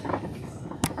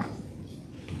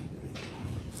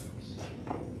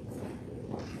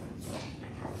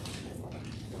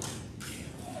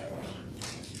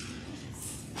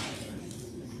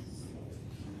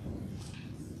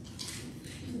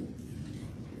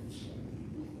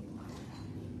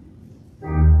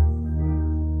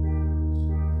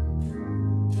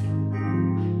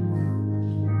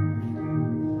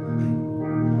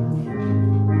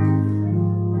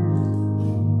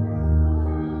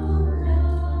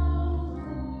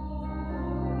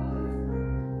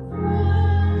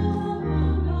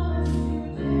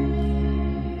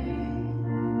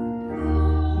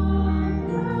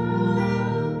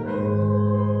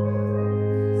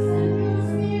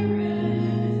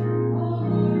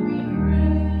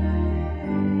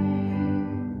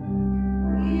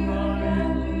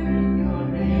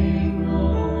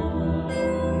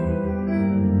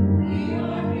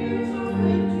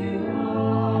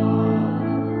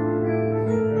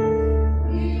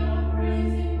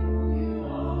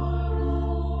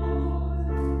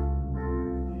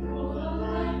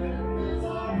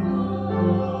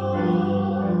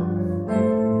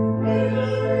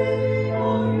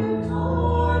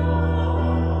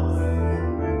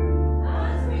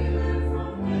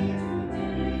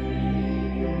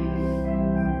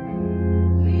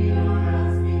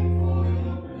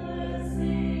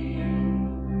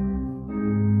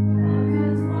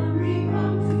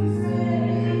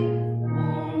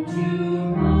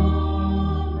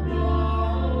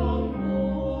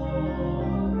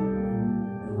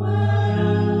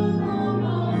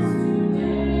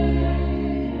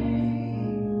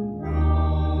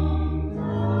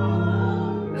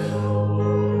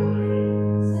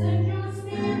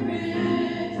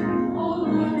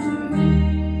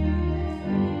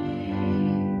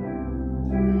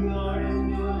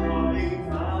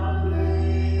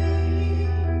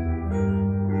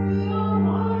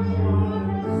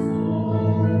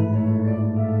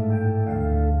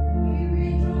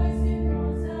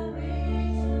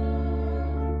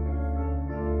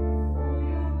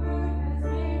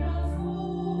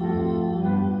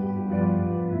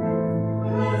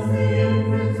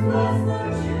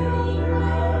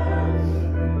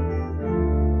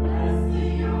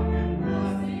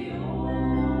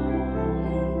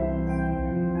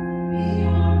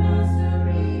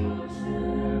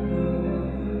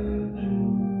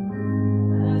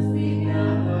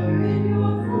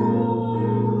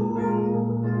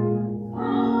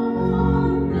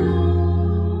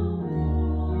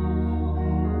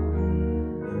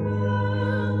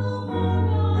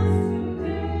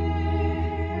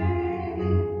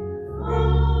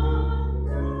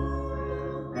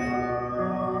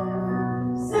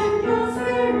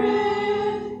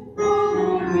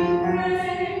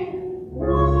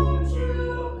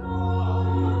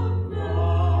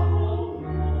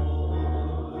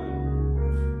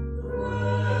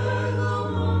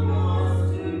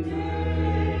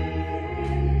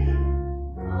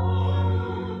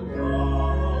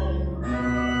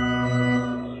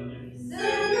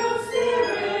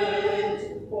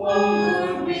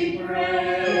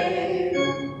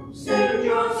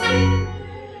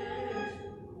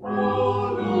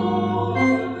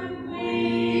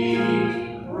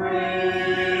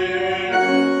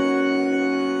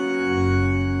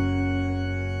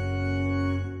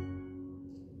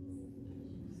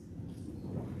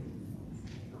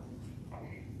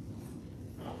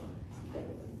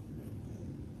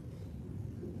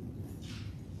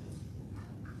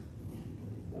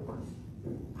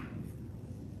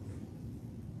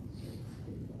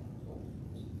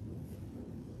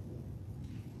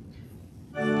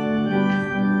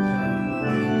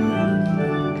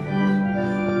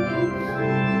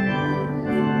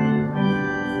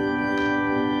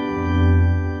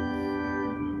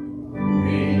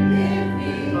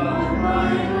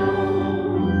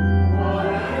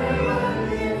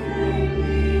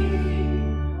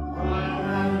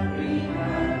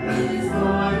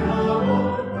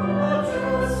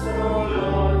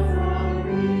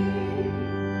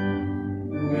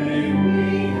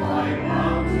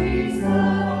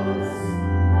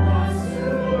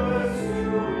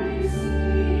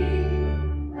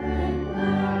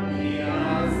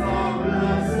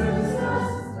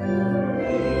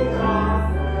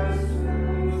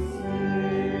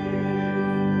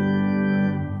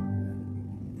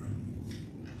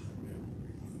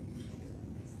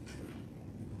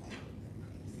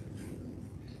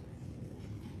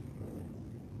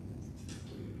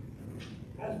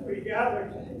 we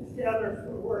gather together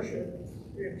for worship,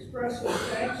 we express our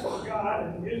thanks to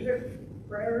God in music,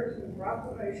 prayers, and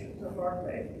proclamations of our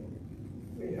faith.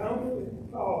 We humbly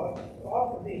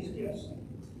offer these gifts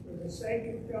for the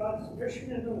sake of God's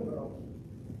mission in the world.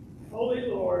 Holy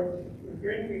Lord, we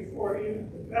bring before you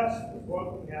the best of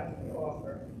what we have to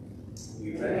offer.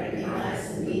 We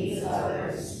recognize the needs of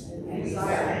others and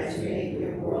desire to make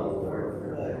your world work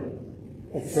for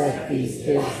good. Accept these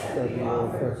gifts that we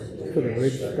offer to the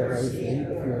rich diversity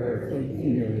of your earthly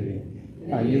community,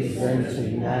 and use them to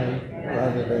unite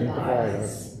rather than divide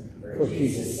us. For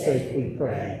Jesus' sake we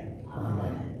pray.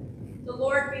 Amen. The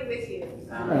Lord be with you.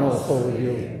 And also with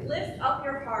you. Lift up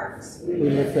your hearts. We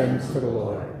lift them to the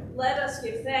Lord. Let us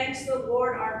give thanks to the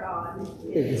Lord our God.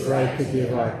 It is right to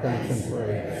give our thanks and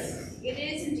praise. It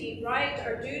is indeed right,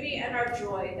 our duty and our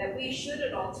joy, that we should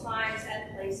at all times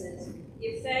and places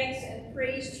give thanks and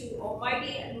praise to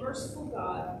Almighty and merciful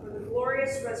God for the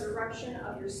glorious resurrection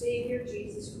of your Savior,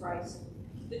 Jesus Christ,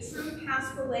 the true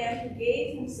Paschal Lamb who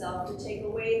gave himself to take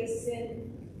away the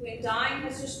sin, who in dying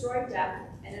has destroyed death,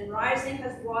 and in rising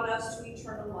has brought us to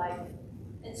eternal life.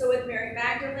 And so with Mary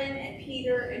Magdalene and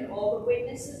Peter and all the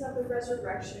witnesses of the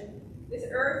resurrection, with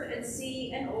earth and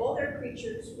sea and all their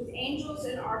creatures, with angels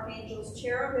and archangels,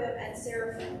 cherubim and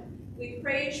seraphim, we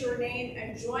praise your name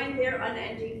and join their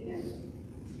unending hymn.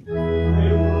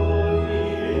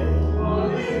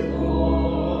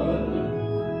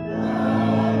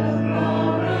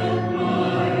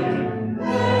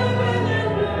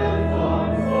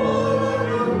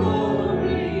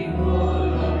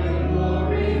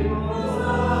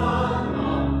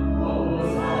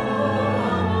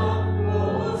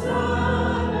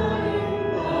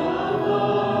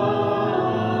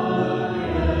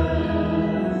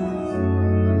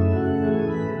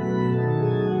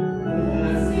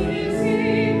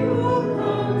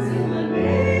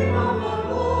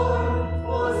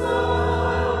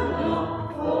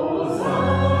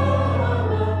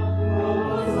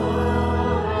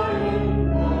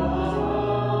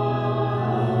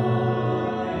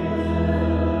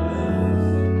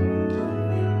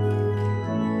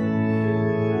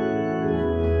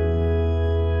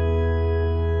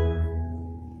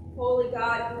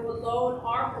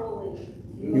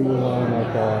 You alone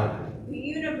are God. The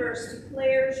universe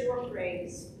declares your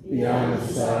praise. Beyond the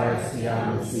stars,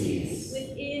 beyond the seas.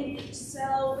 Within each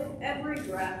cell, with every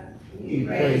breath. We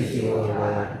praise you, O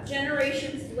Lord.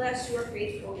 Generations bless your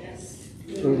faithfulness.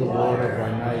 Through the water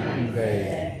by night and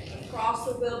day.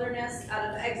 Across the wilderness,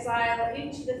 out of exile,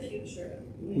 into the future.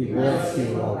 We bless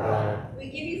you, O God. We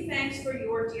give you thanks for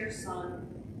your dear Son.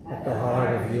 At the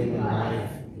heart of human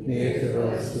life, near to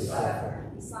those who suffer.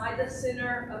 Beside the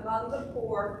sinner, among the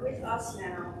poor, with us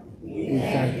now. We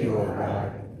thank you, O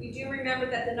God. We do remember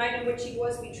that the night in which he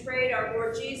was betrayed, our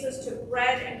Lord Jesus took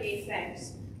bread and gave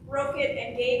thanks, broke it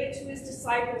and gave it to his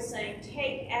disciples, saying,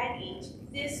 "Take and eat.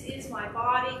 This is my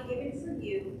body given for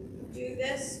you. Do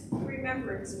this in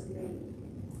remembrance of me."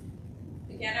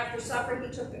 Again, after supper, he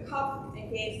took the cup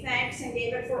and gave thanks and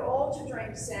gave it for all to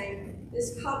drink, saying,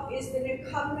 "This cup is the new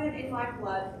covenant in my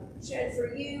blood, shed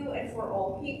for you and for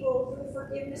all people for the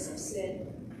forgiveness of sin.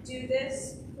 Do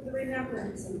this for the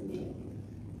remembrance of me."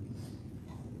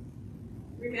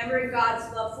 Remembering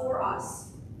God's love for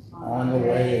us. On the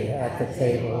way, at the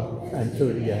table, and to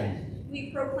the end.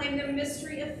 We proclaim the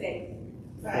mystery of faith.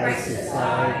 Christ is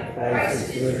died,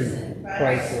 Christ is risen,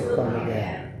 Christ will come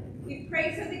again. We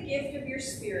pray for the gift of your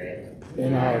Spirit.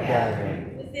 In our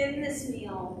gathering. Within this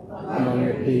meal. Among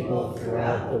your people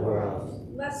throughout the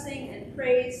world. Blessing and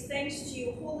praise, thanks to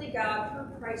you, holy God,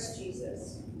 through Christ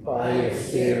Jesus. By your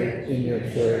Spirit in your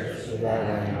church without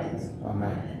end.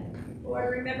 Amen.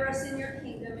 Lord, remember us in your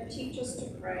kingdom and teach us to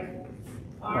pray.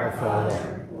 Our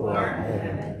Father, who art in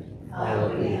heaven,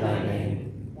 hallowed be thy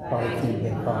name. Thy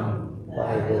kingdom come,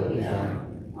 thy will be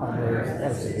done, on earth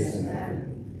as it is in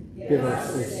heaven. Give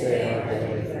us this day our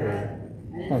daily bread,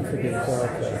 and forgive us our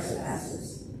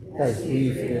trespasses, as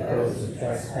we forgive those who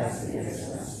trespass against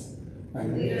us.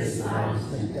 And lead us not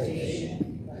into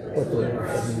temptation, but deliver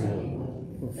us from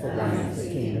evil. For thine is the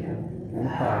kingdom, and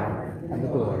power, and the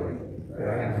glory,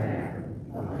 forever and ever.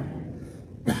 Amen.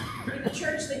 In the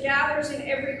church that gathers in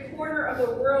every corner of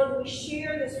the world, we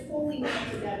share this holy meal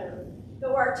together.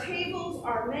 Though our tables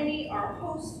are many, our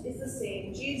host is the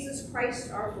same, Jesus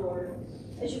Christ our Lord.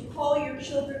 As you call your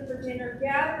children for dinner,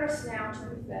 gather us now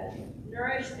to be fed,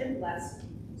 nourished, and blessed,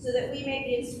 so that we may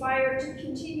be inspired to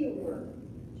continue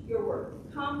your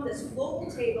work. Come, this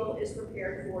local table is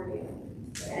prepared for you.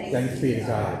 Thanks be to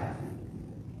God.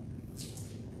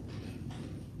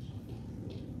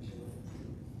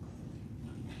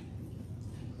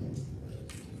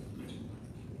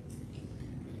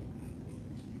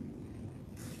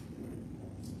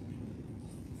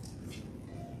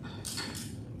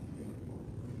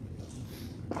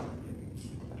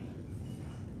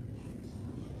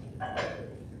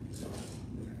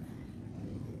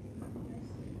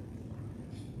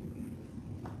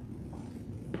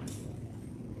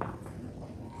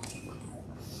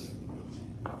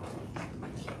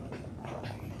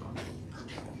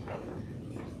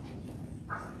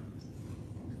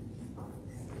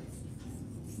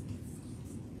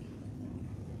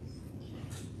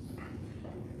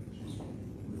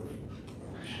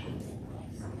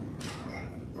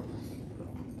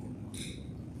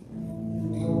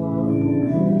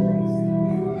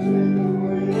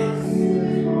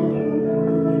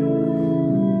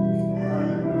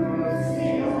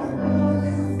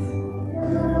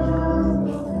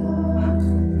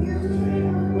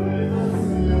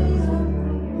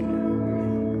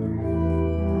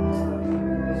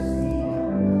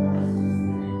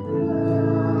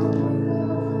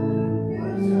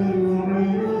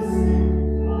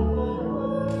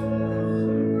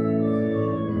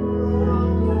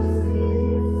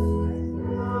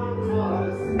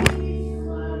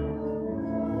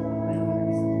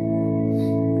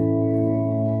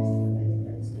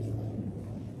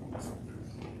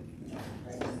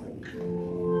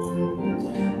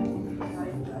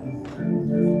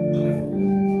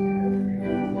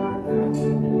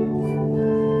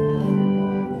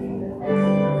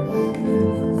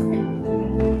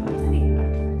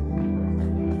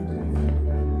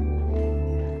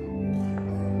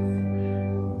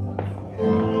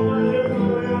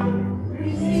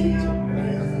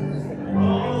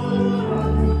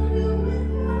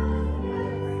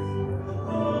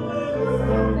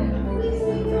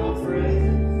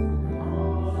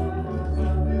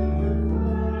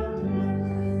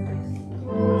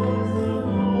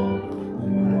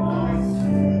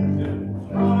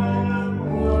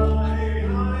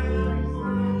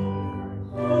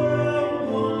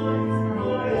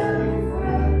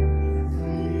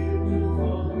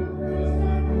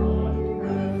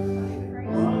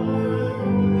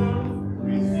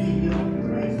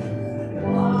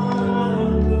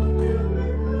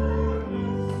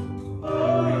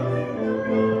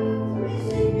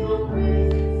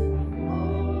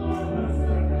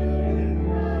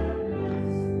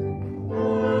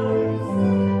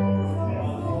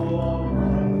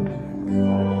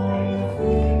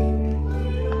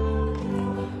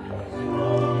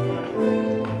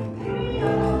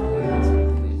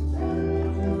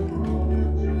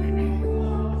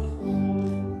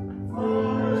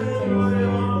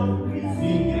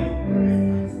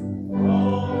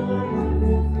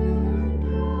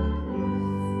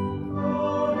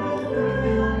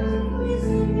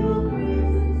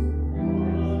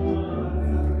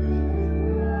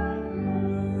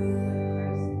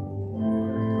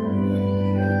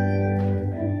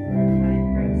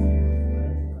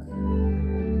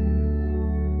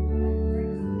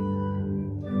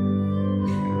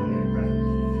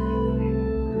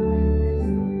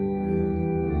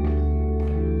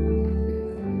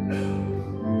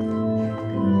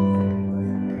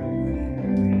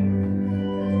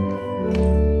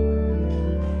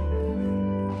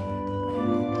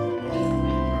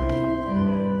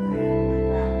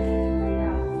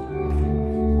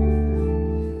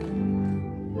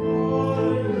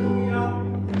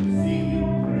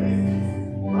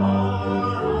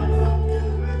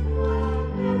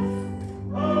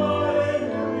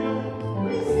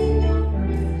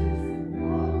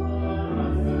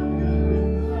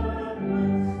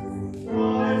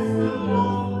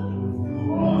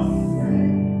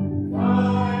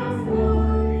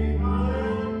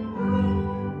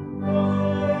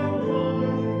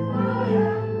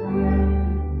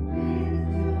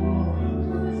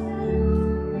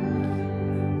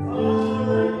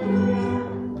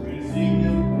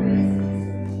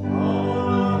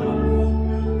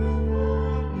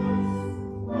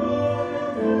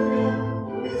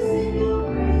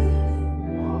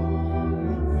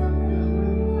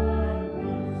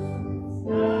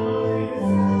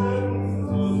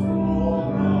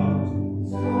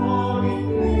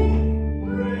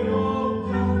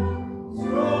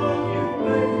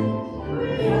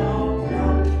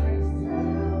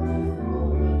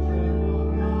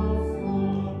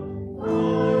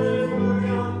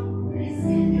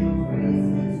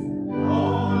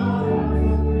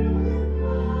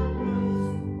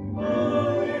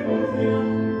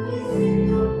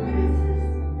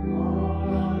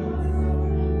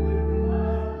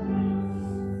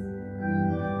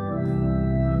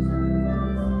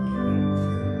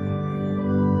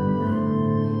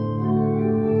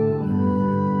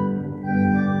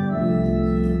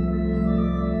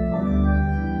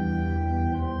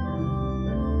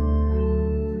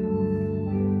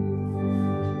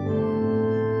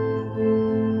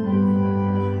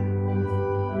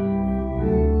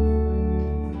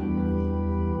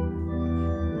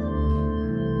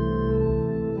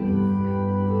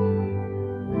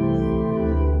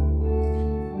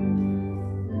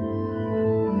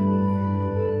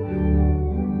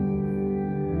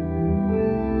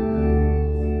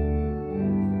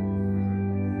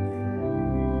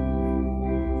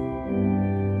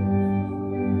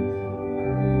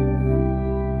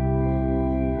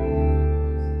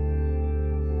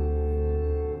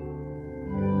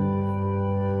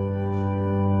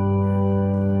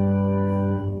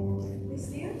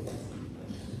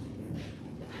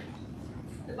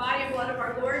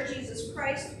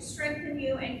 Christ strengthen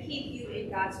you and keep you in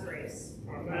God's grace.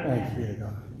 Amen. Thanks be to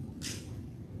God.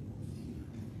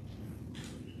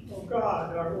 O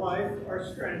God, our life,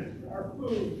 our strength, our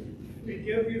food, we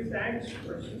give you thanks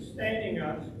for sustaining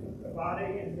us with the body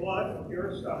and blood of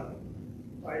your Son.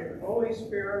 By your Holy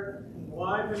Spirit,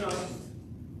 enliven us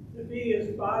to be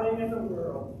his body in the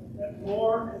world, that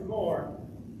more and more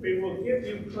we will give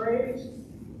you praise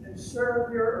and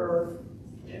serve your earth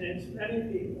and its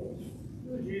many peoples.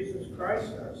 Through Jesus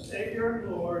Christ, our Savior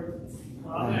and Lord.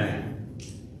 Amen.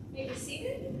 You may be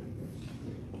seated.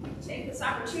 Take this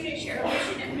opportunity to share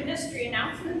mission and ministry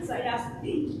announcements. I'd ask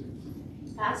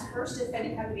first if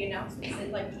any have any announcements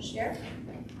they'd like to share.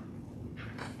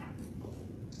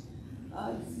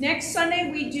 Next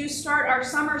Sunday, we do start our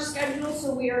summer schedule,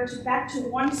 so we are back to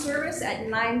one service at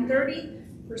 9:30.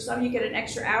 For some, you get an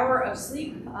extra hour of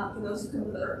sleep. For those who come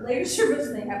to the later service,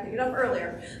 they have to get up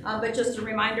earlier. But just a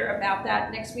reminder about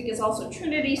that. Next week is also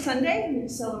Trinity Sunday. We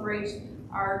celebrate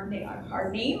our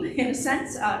name, in a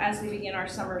sense, as we begin our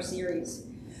summer series.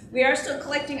 We are still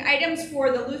collecting items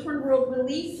for the Lutheran World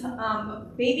Relief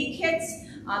baby kits.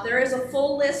 There is a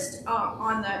full list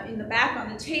in the back on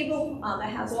the table that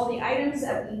has all the items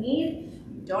that we need.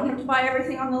 You don't have to buy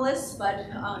everything on the list, but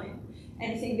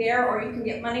anything there, or you can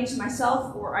get money to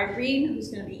myself or Irene, who's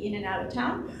going to be in and out of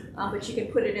town, but you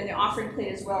can put it in the offering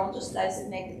plate as well, just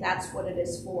designate that that's what it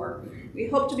is for. We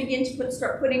hope to begin to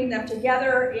start putting them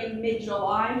together in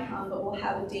mid-July, but we'll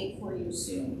have a date for you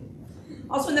soon.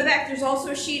 Also in the back, there's also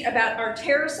a sheet about our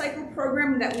TerraCycle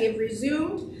program that we have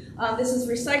resumed. This is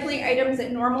recycling items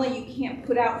that normally you can't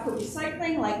put out for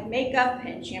recycling, like makeup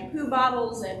and shampoo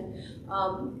bottles and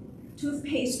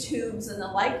toothpaste tubes and the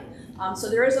like.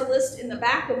 So there is a list in the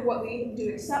back of what we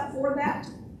do accept for that.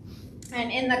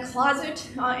 And in the closet,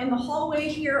 in the hallway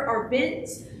here are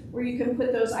bins where you can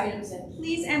put those items in.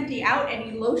 Please empty out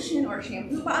any lotion or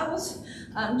shampoo bottles,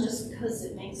 just because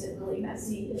it makes it really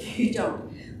messy if you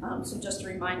don't. So just a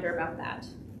reminder about that.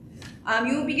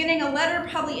 You will be getting a letter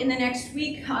probably in the next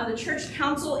week. The church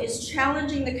council is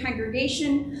challenging the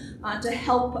congregation to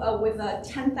help with a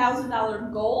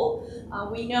 $10,000 goal.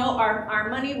 We know our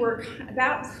money, we're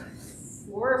about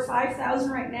 $4,000 or $5,000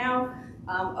 right now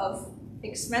of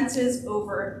expenses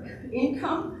over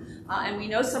income. And we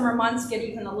know summer months get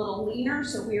even a little leaner,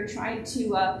 so we are trying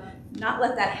to not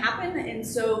let that happen. And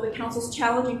so the council's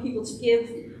challenging people to give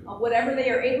whatever they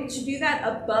are able to do that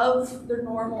above their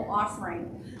normal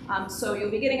offering. So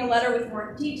you'll be getting a letter with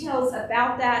more details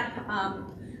about that.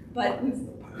 But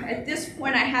at this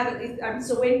point, I'm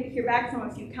still waiting to hear back from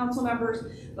a few council members,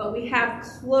 but we have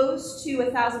close to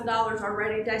 $1,000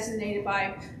 already designated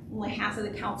by only half of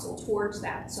the council towards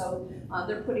that. So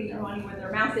they're putting their money where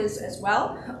their mouth is as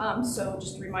well. So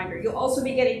just a reminder. You'll also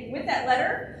be getting, with that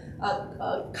letter,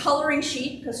 a coloring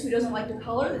sheet, because who doesn't like to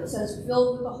color, that says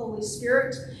filled with the Holy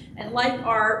Spirit. And like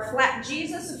our flat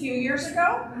Jesus a few years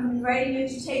ago, I'm inviting you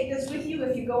to take this with you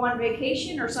if you go on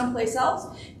vacation or someplace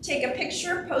else. Take a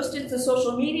picture, post it to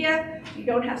social media. If you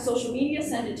don't have social media,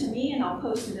 send it to me and I'll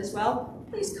post it as well.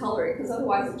 Please color it, because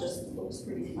otherwise it just looks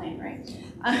pretty plain, right?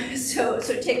 So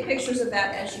take pictures of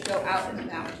that as you go out and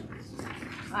about.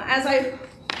 As I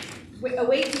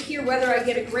await to hear whether I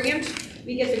get a grant,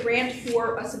 we get the grant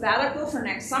for a sabbatical for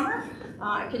next summer.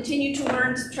 I continue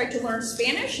to try to learn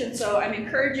Spanish, and so I'm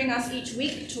encouraging us each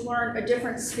week to learn a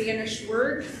different Spanish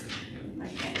word. I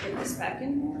can't get this back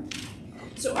in there.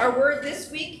 So our word this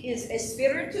week is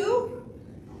espiritu.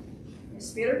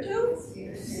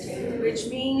 Espiritu, which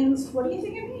means, what do you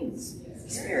think it means?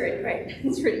 Spirit, right?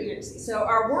 It's pretty easy. So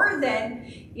our word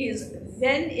then is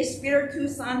ven Espiritu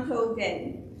Santo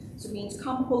ven. So it means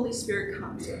come Holy Spirit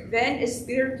come. So ven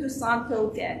Espiritu Santo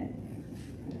ven.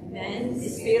 Ven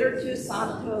Espiritu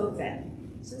Santo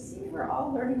ven. So see, we're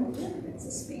all learning a little bit of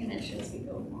Spanish as we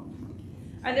go along.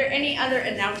 Are there any other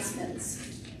announcements?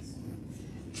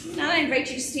 Now I invite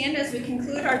you to stand as we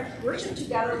conclude our worship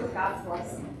together with God's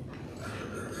blessing.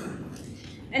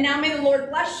 And now may the Lord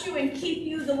bless you and keep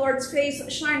you. The Lord's face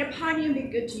shine upon you and be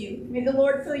good to you. May the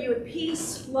Lord fill you with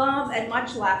peace, love, and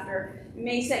much laughter. And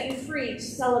may he set you free to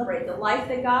celebrate the life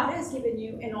that God has given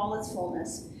you in all its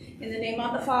fullness. In the name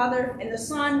of the Father, and the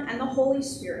Son, and the Holy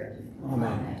Spirit.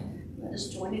 Amen. Let us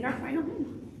join in our final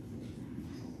hymn.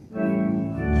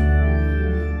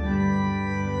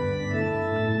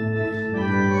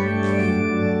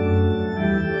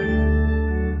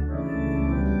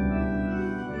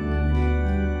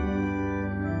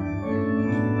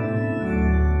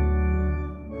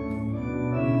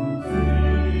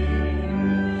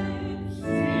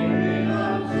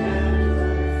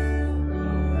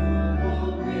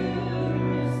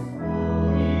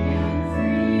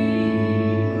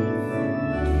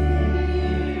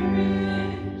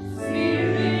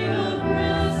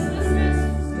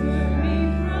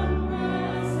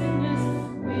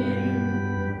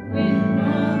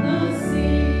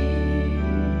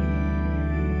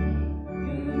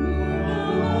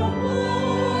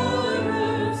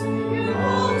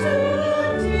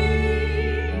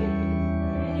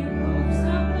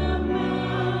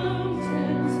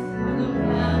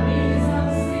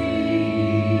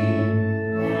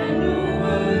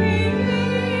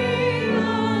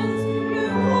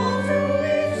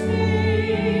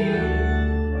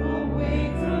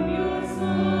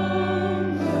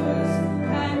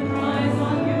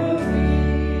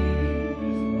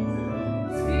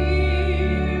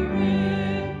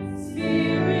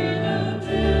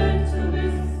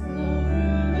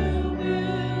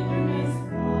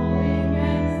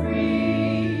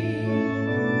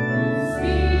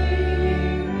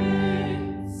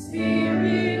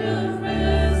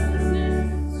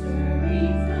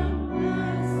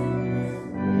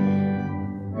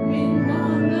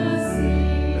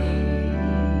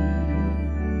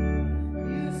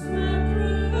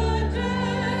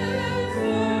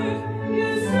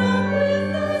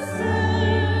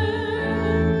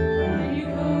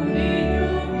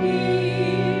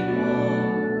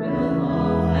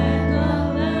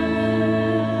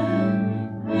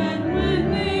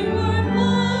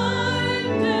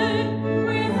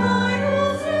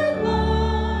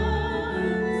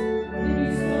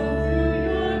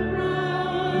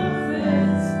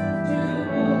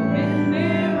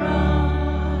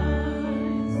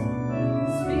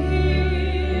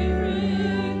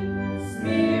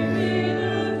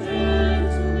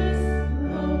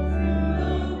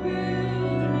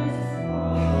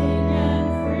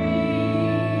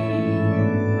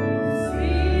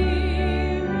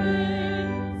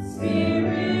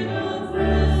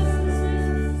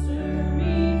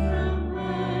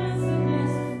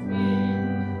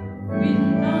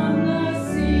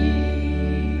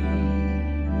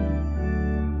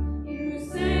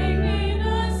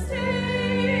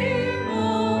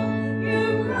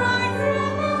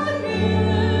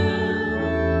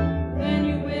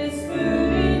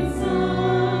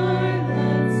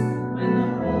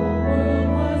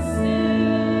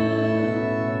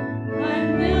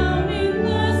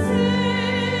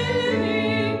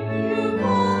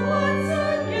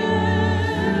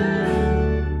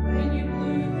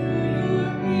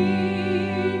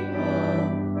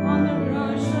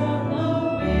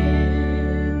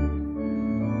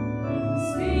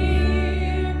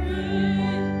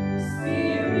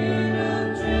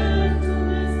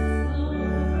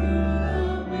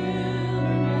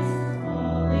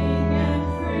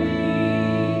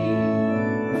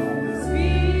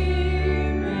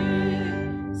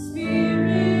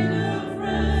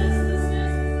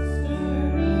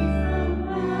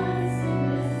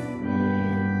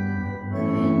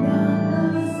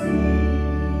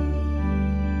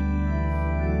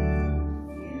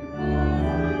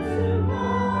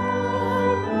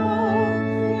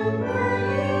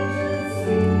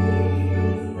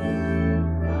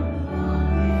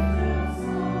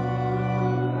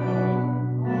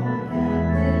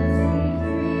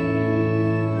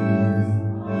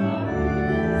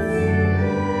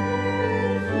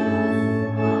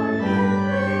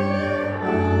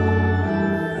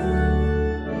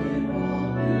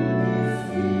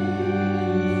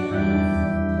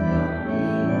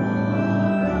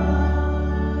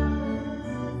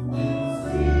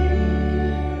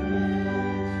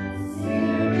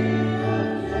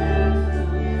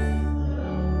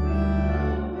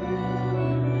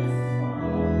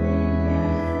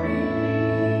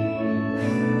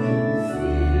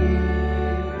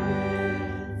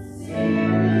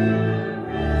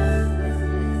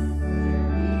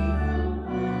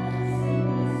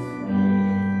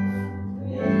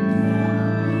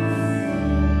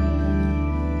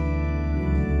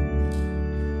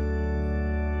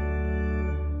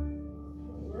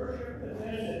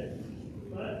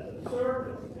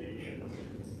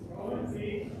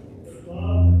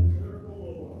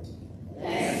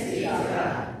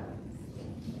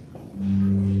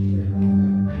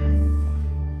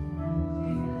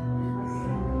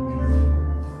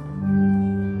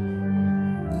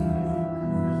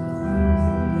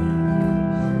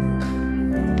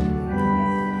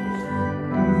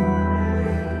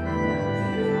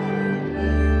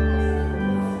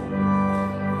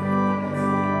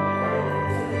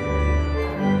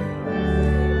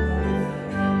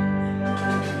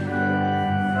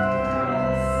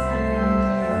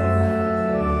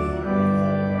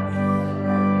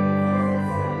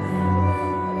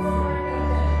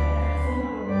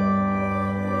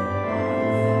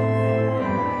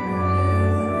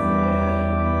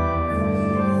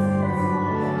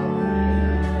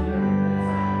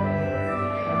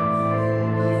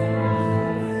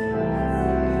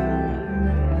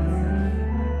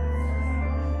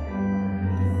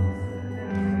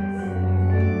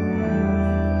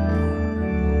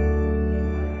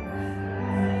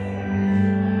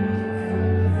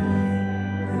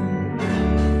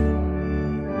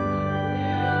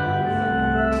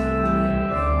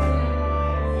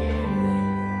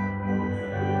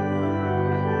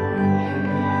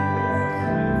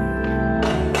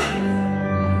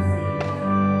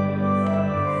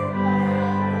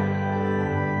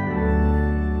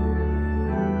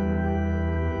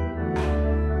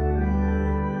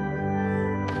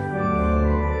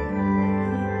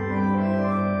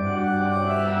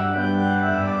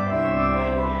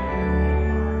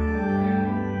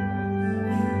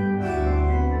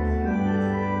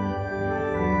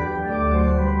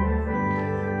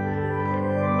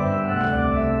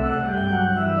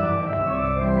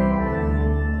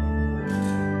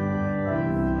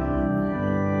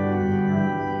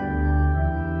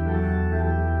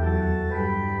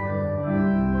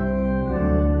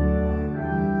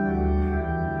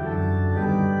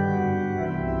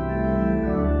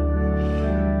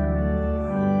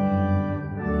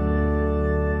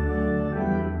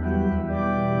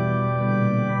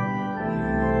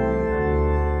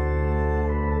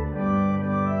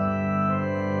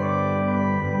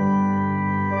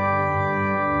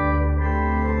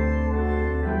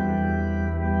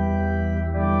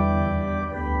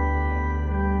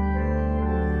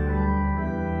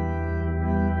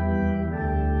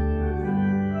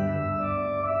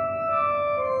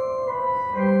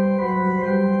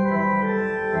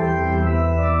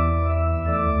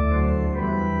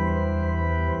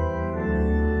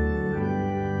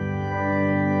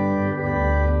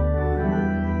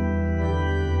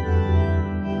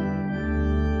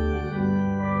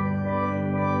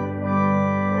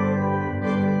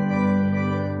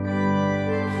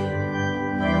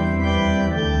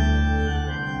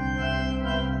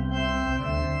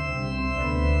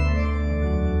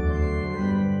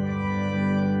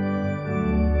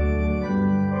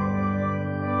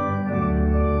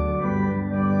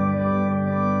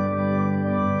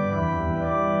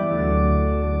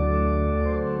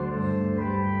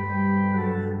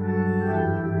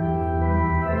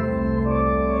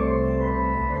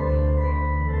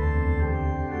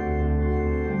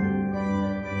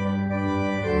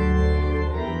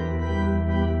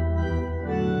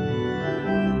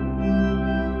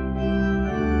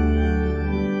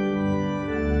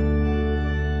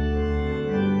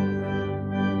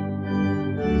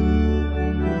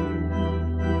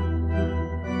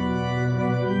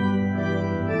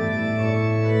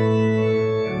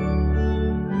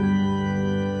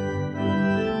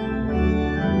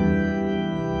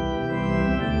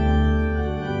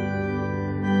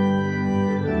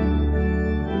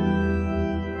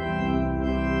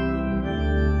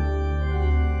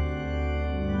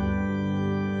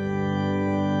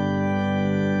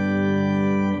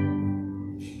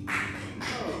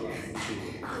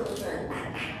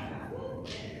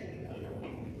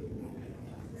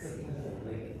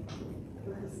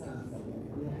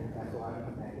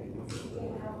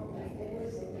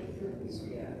 They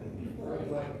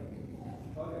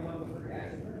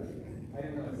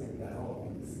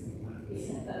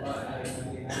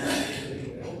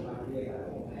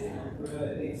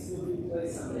still do play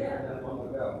something that long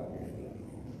ago.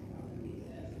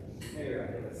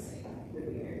 Anyway, let's see. Good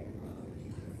to hear.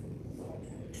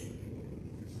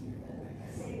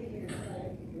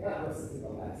 Yeah, listen to the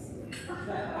last one.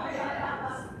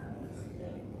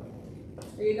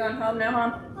 Are you going home now,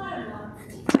 Hon?